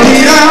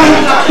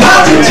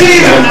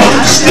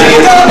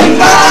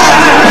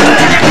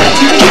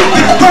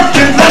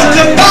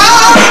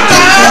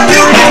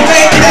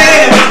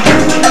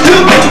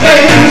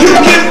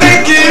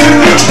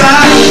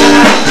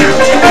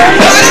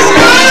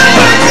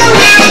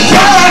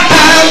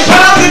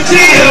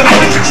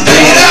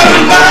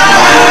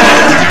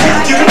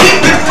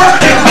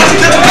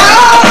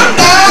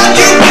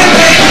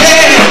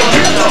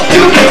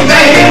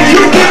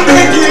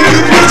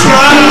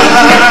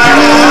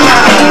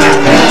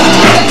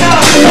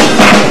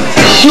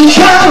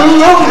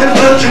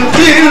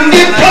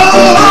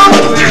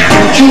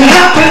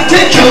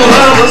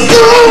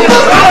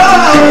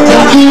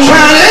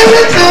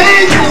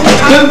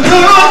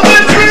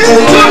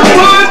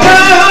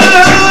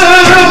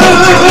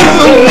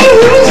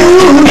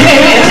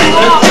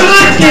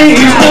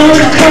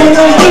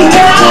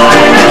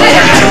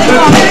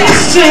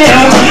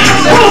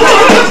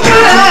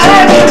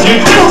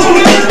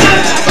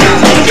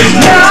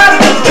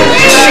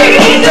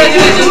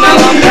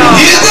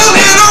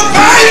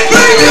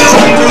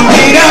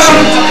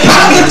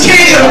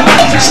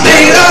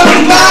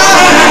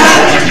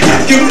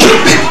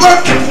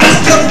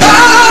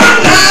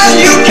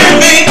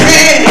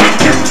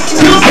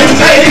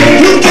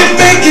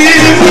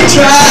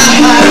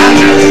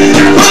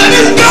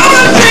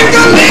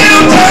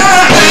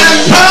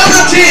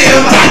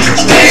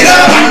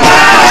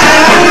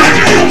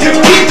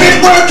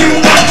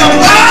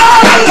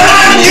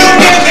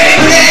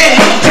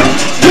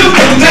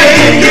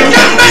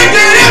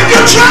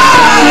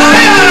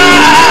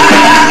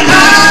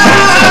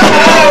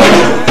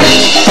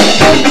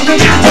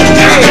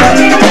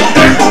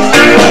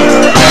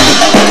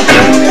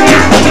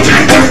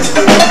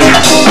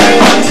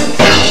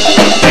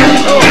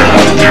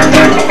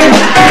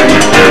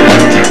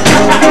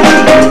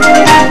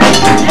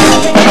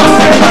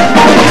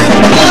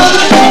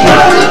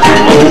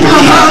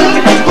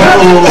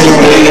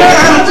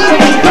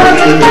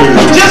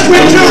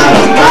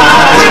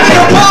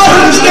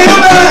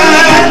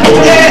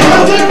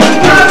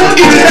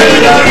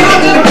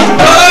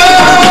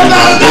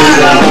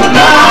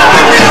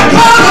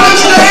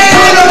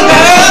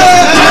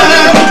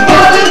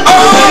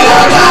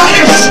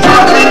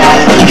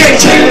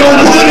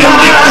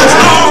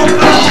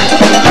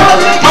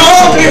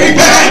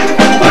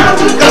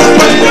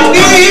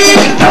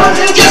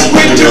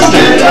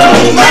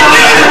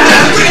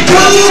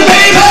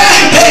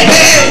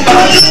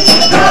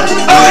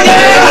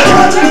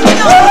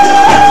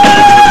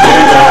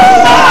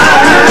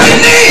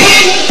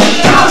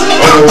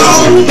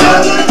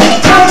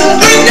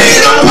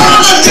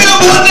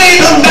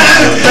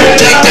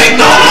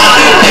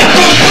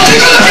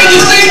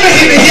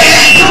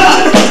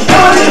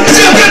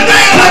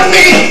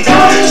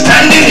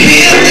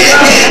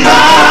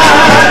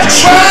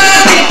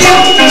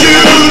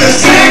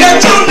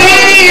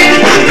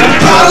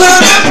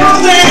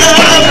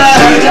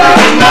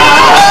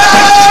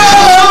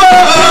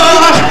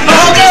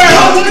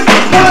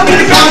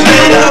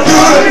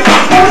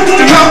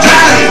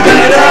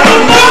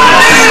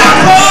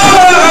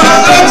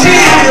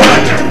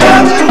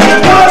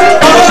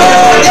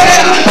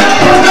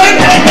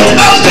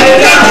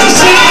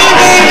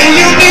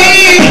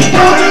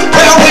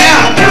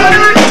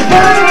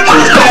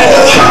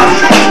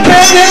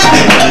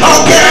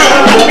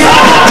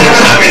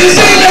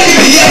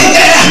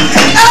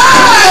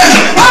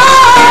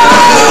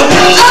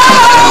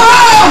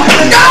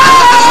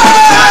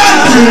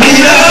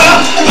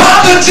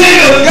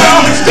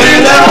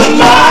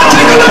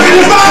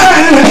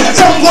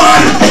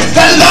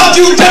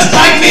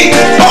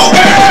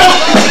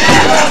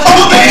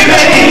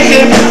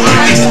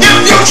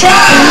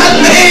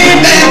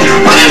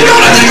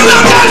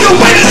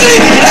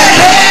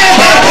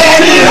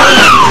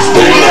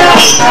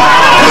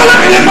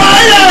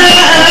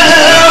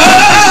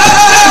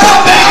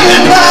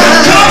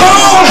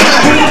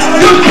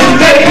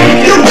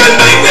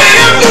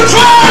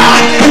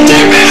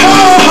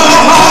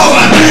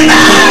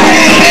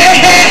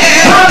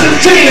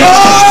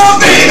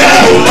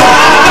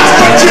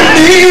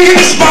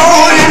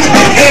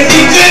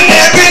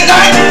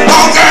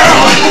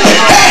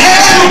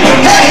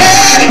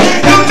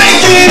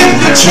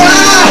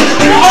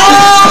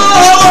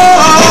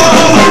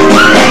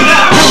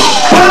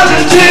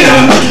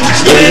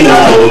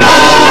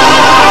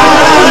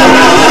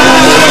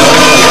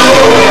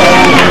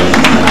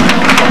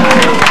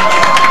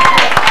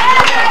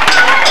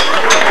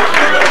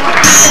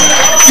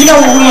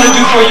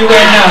 you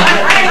right now?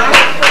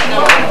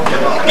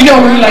 You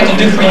know what we'd like to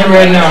do for you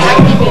right now?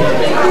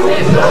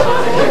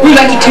 We'd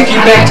like to take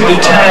you back to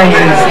the time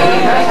when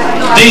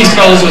these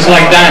fellas was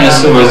like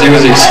dinosaurs. They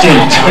was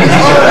extinct.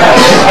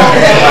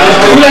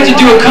 We'd like to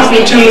do a couple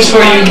of tunes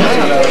for you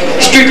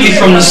strictly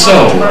from the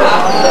soul.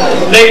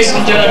 Ladies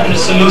and gentlemen, the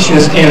solution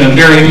is in a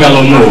very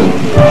mellow mood.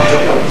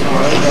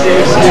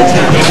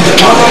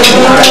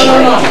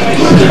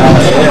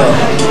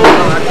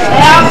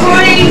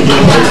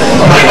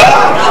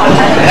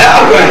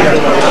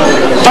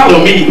 Follow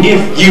me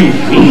if you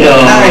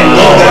love.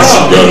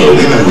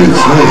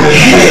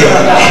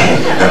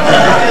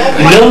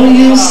 Know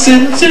you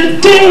since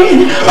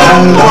today.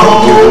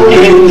 Alone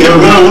in your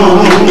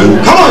room.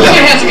 Come on, let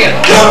your hands together.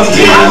 Come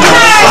here,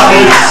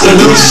 solid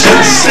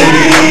solution. Say,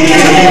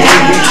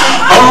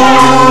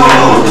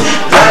 oh,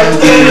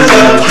 life is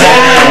a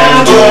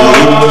cabaret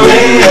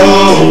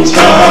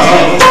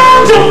time.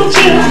 Don't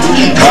you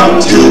come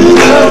to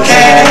the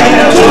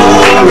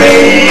cabaret?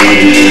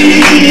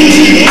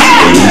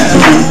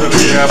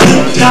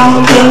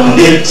 Down the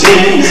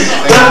knitting,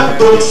 the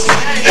books,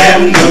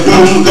 and the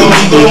boom, boom,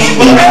 boom,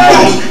 boom,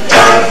 boom.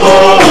 Time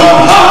for a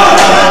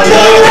holiday.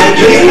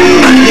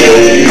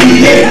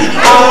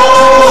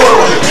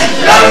 Oh,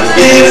 life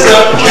is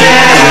a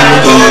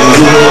cabaret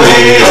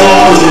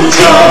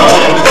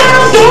time.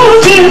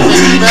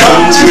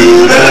 Come to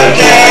the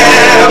cabaret.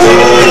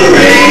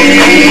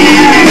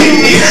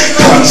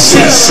 Come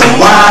sip some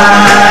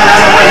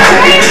wine.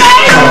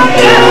 Come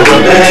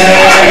over there.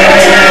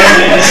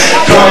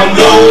 Come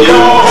blow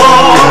your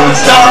horn.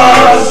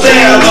 Start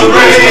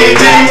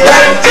celebrating.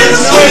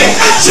 Practice swing.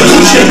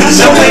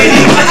 Solutions are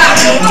waiting.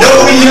 No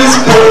use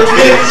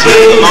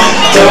perfecting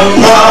the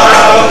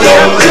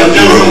problem to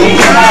do.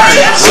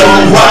 So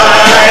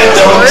why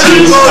don't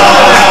you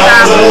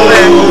follow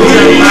me?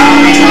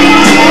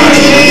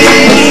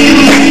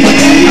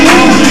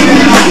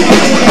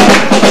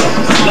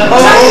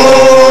 Oh,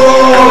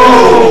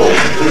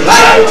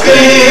 life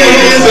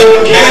is a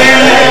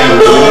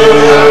cabaret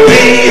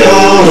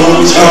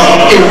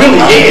time. It really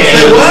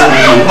is.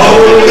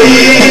 Only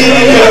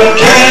a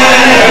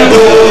cabaret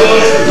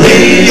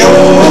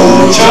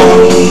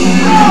time.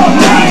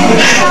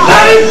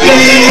 Life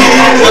is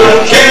a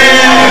cabaret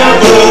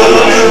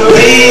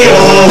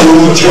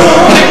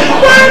time.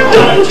 Why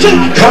don't you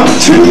come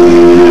to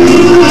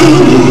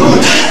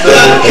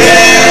the cabaret?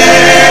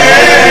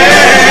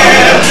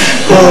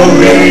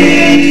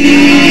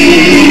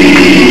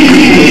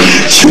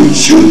 Shoot,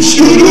 shoot,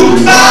 shoot,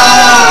 oh!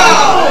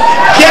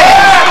 Yeah!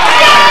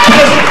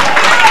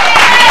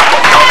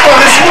 Oh,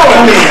 this more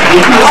than me. We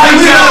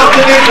love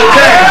to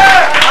entertain.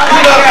 We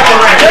love to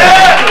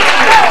entertain.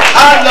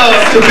 I love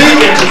to be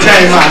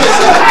entertained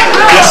myself.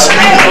 Yes,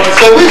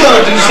 so we're going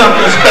to do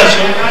something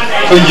special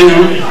for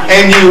you,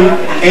 and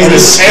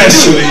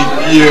especially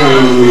you.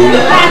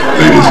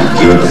 Ladies and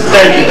gentlemen.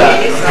 Thank you, Doc.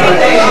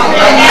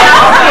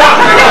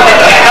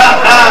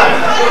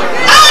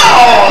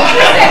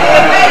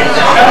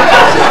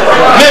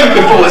 Maybe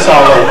before it's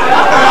all over.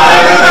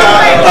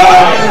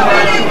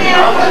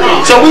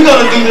 So we're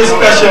going to do this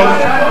special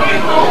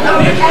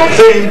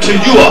thing to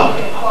you all.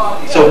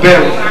 So bear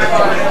with me.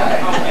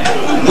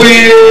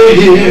 We're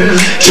here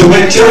to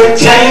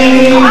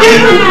entertain you.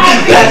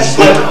 That's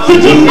what we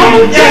do,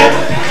 yeah.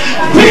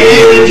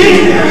 We're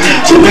here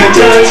to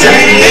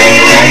entertain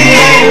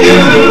you.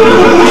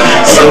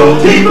 So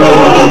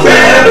people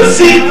grab a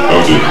seat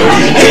and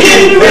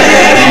get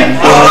ready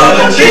for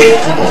the treat.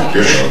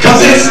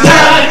 Cause it's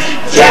time,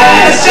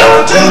 yes,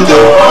 to go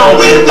on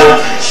with the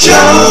show.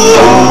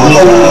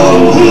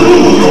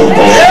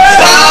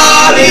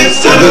 Solid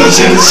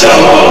Solution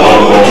Show.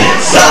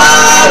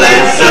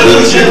 Solid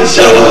Solution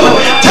Show.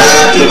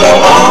 Time to go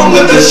on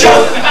with the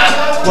show.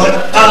 What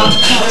a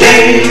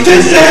day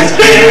this has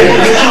been.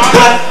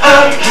 What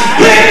a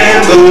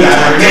ramble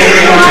I'm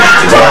in.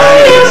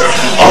 Why it's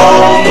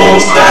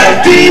almost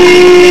like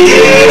being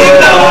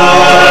alone.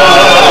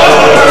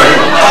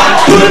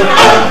 Put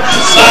a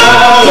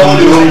smile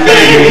on your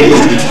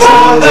face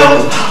for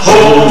the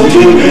whole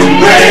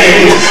human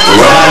race.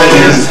 Why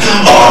it's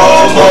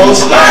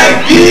almost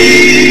like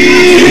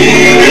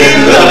being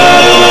in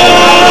love.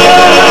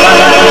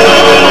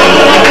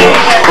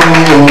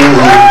 Oh,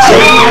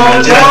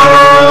 Georgia.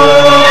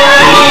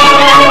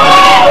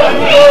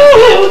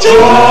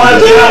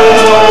 Georgia,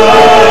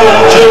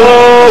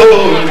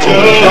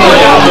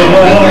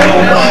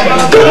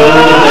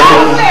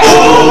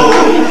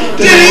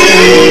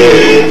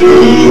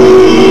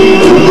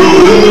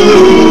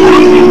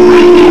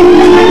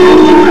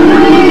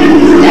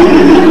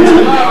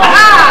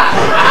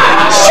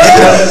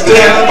 just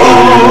their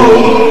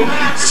own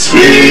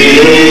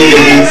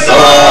sweet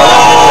song.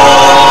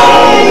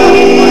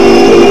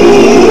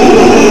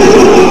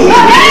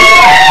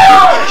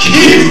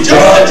 Keep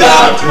Georgia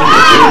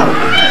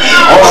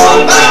all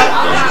the time.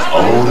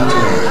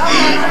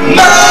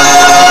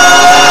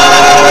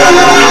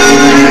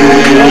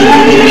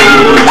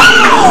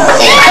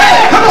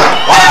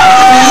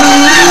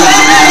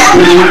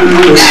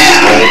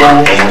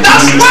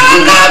 That's why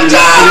I'm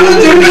done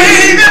with you,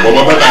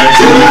 baby.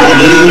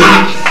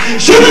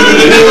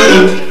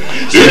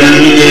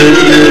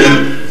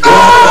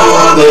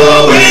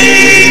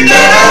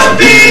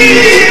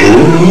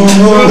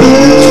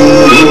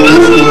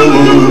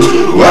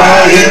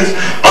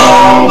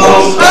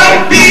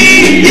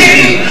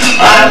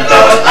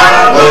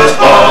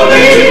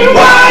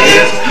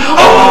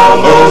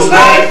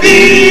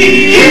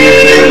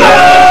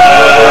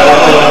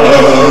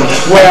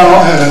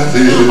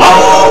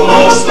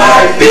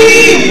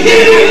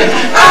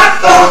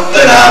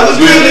 I was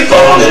really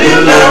falling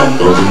in love.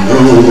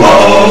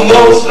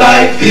 Almost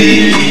like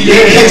P.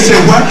 Yeah. Say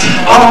what?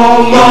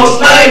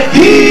 Almost like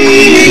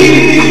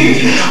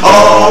P.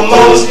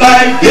 Almost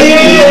like P.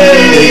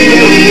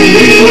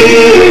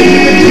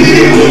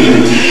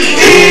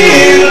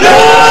 In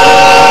love.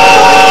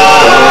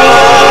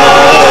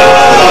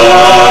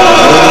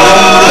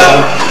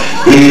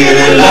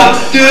 In love.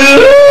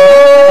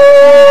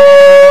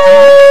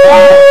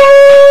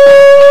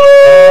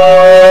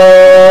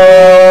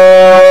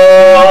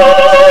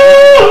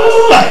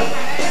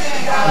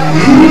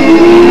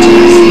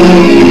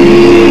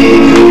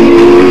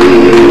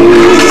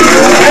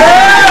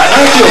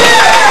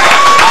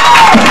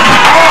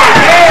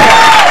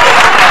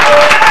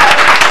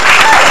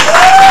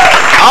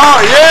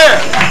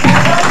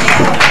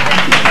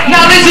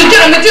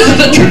 This is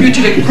a tribute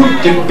to the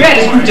group, the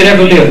baddest group that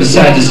ever lived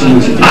besides the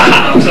Solution.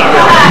 I'm sorry.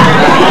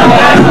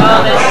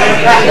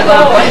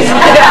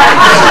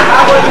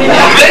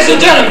 Ladies and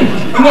gentlemen,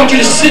 we want you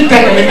to sit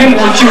back and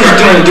remember what you was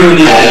doing during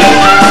these days.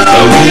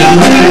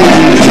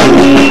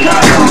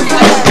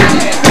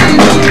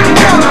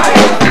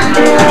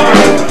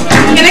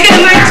 Can I get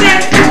a mic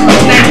check?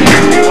 Thank you.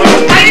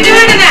 How you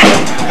doing tonight?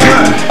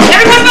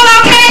 Everyone feel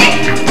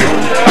okay?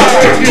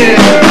 Good.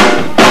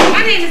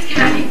 My name is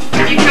Connie.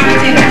 You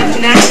commentate on this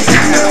tonight?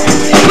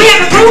 We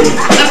have a group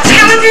of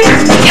talented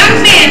young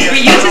men for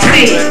you to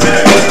see.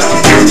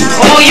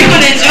 Oh, you're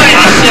going to enjoy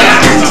this show.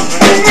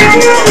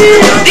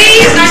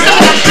 These are some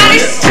of the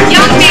hottest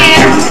young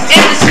men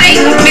in the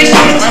state of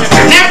Michigan.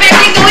 Matter of fact,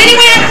 they can go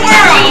anywhere in the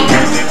world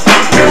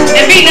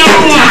and be number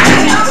one.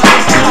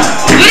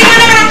 Do anyone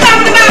know what I'm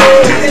talking about?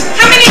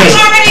 How many of you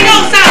already know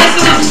Silent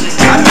Solution?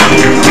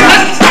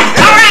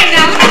 All right,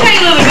 now let me tell you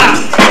a little bit about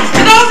it.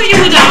 For those of you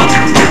who don't,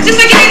 just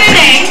look at their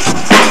names.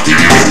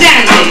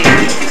 Stanley,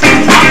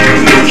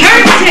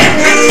 Kurt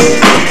Tipp,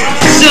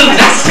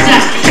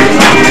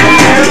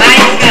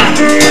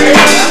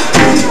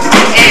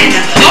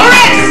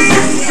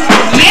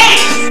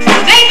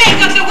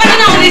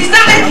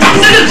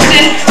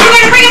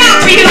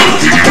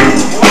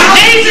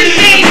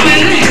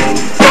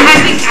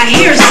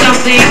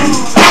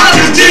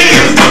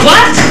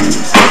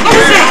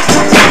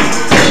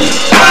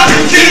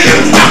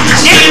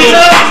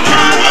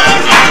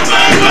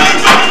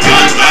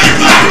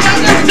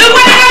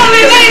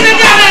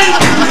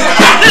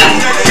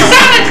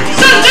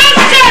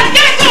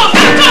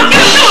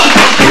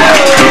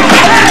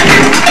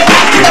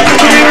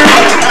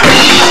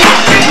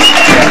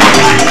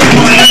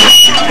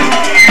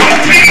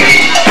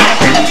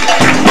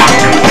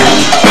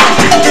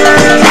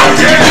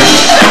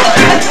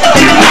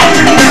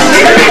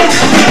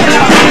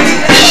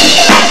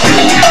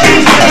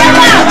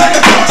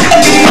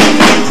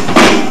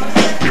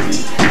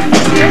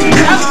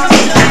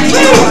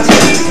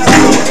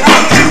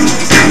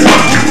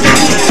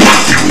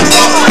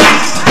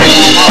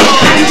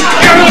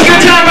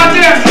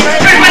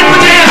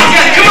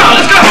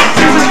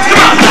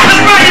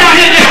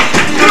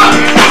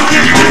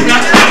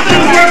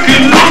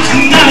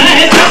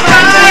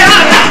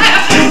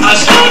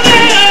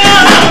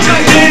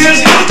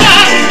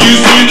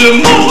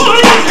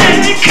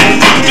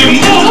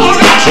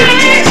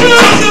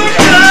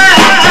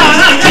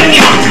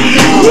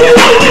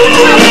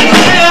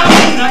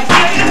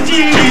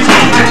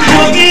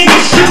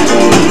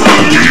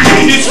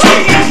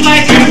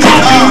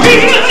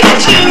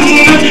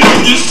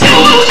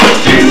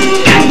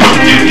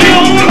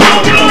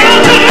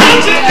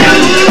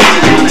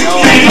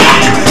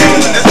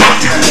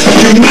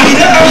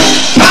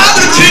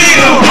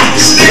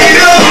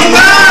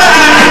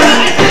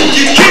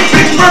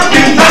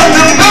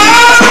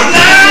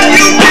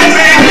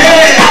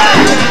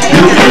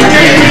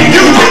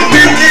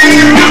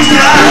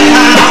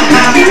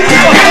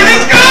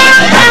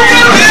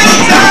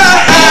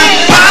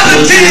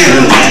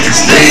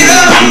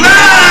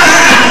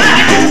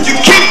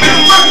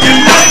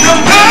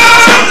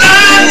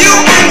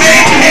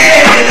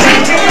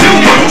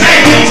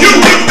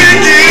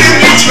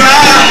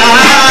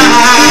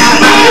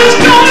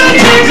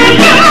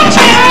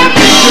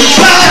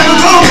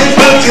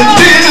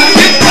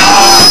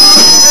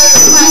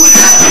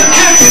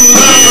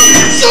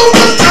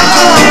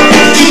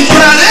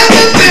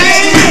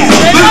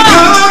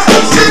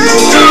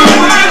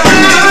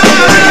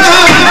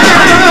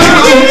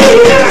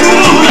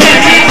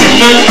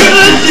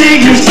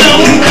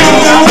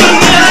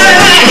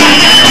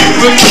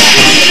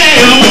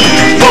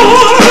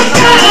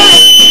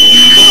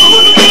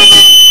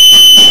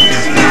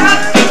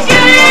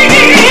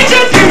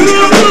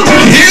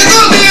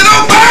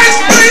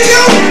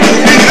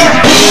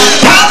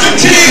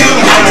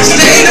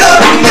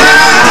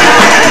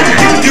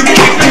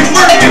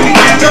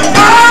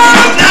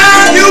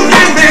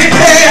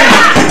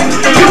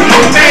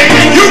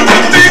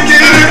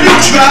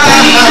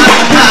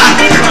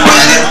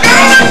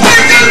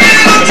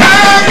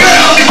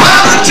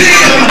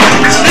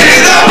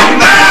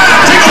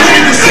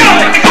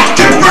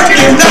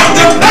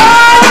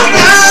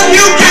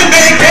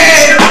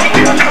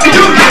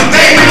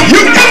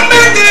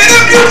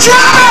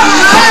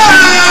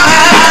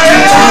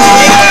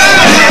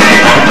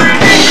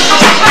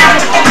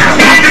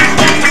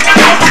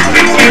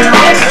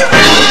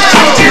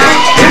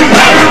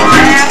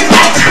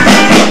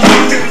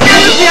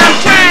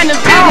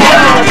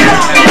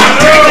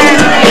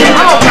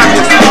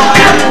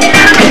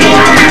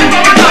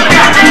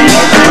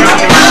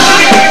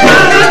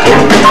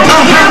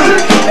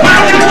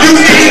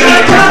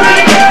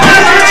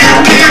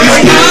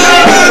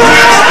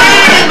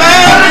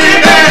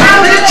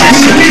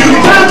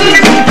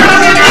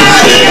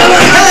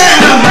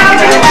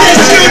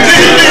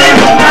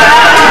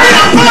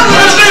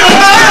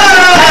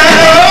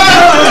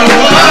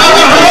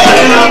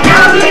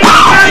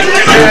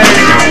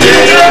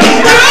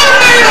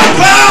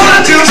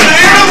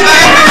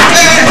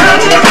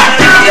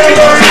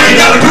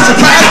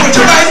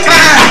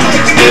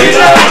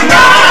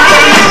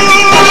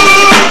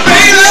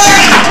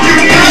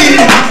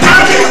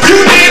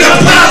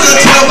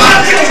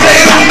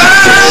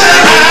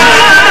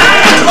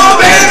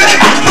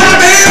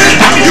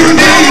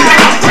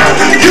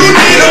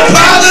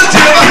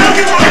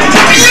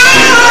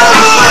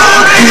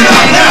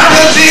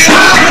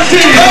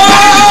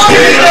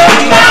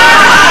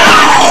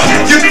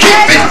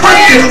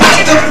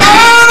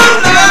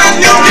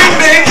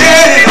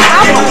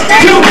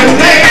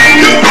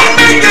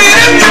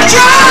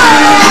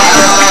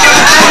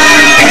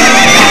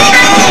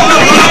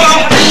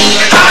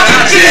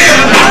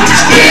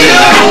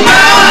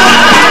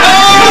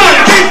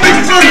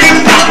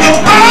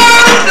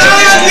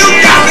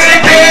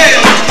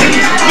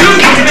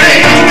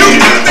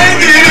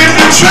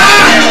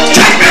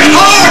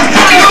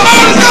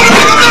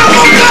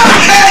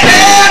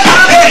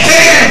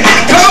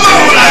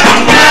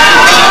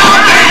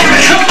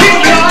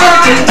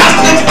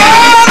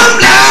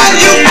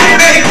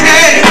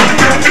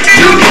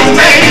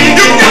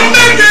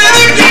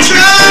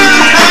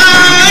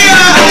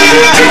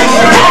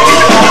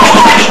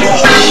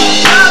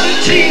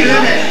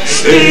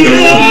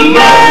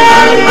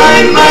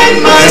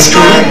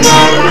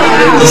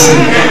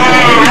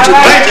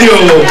 Thank you.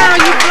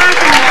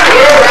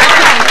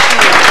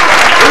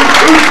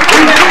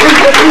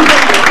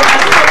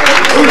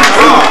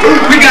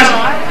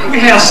 We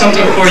have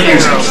something for you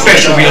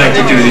special we like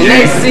to do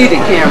today.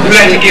 We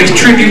like to give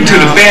tribute to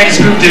the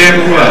baddest group that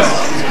ever was.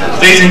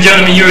 Ladies and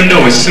gentlemen, you'll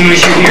know as soon as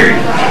you hear it.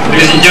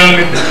 Ladies and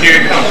gentlemen, here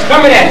it comes.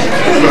 Coming at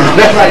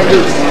you.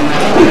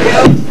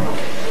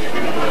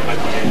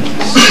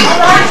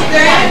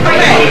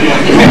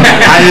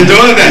 How you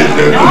doing that?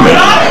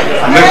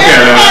 Look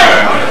at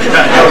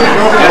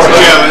that's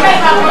Kevin.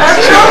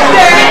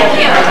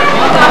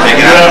 Take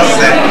it out of the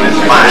set. It's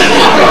fine.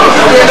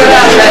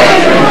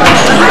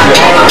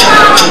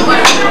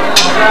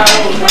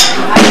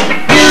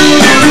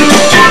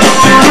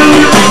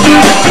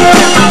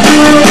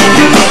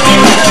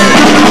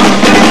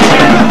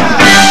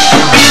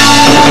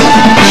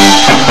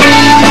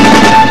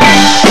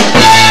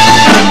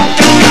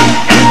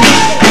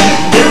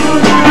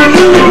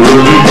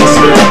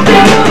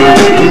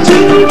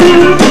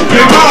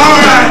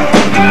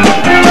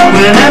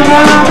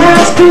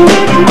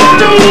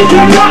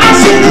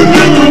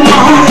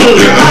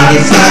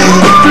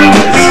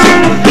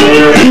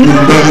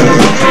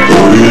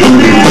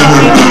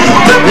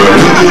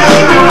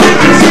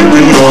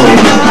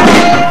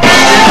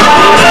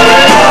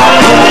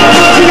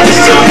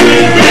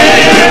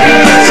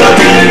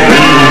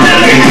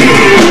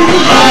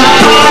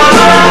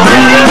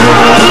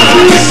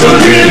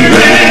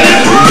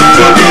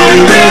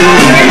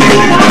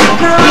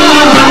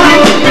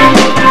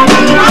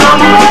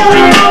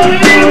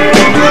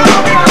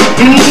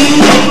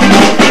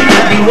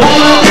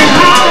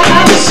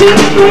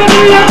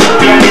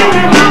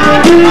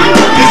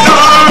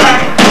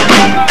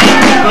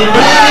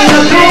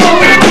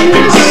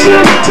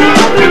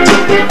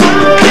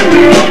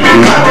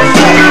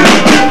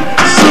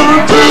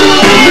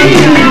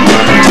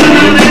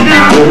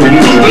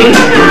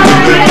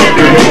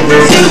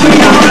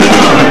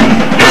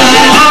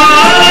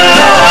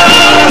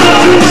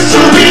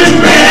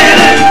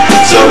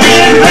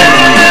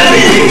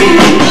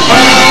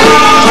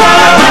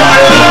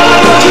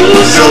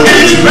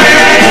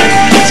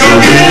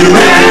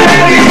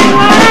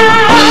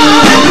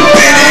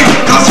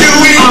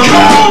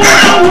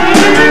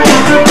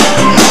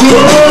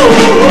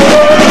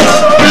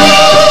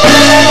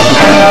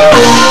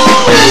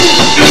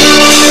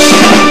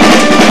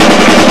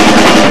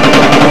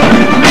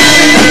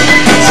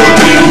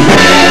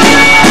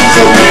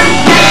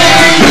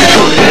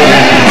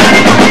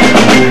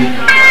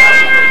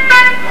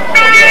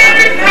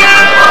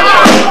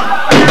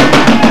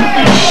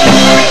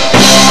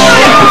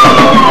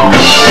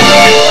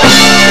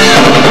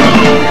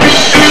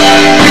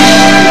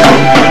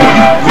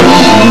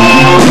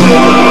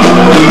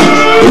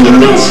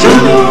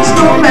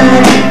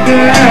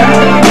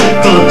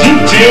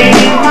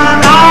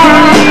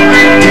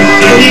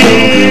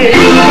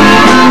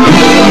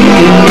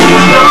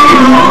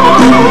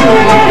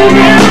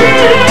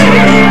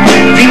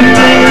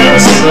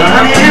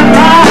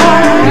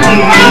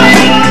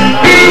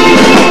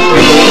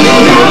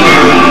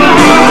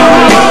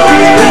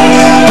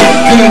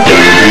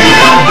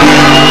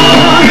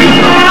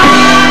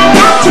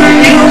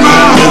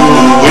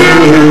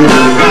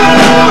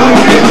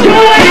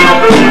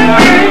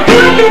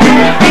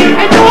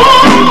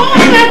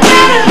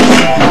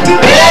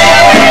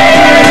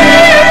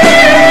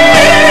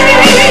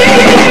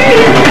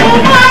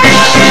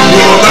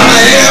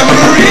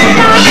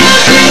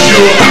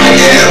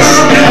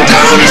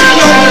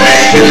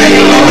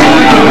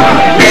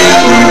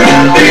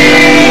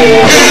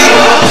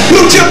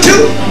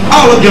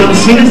 You're the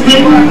sweetest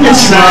thing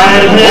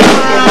inside of me.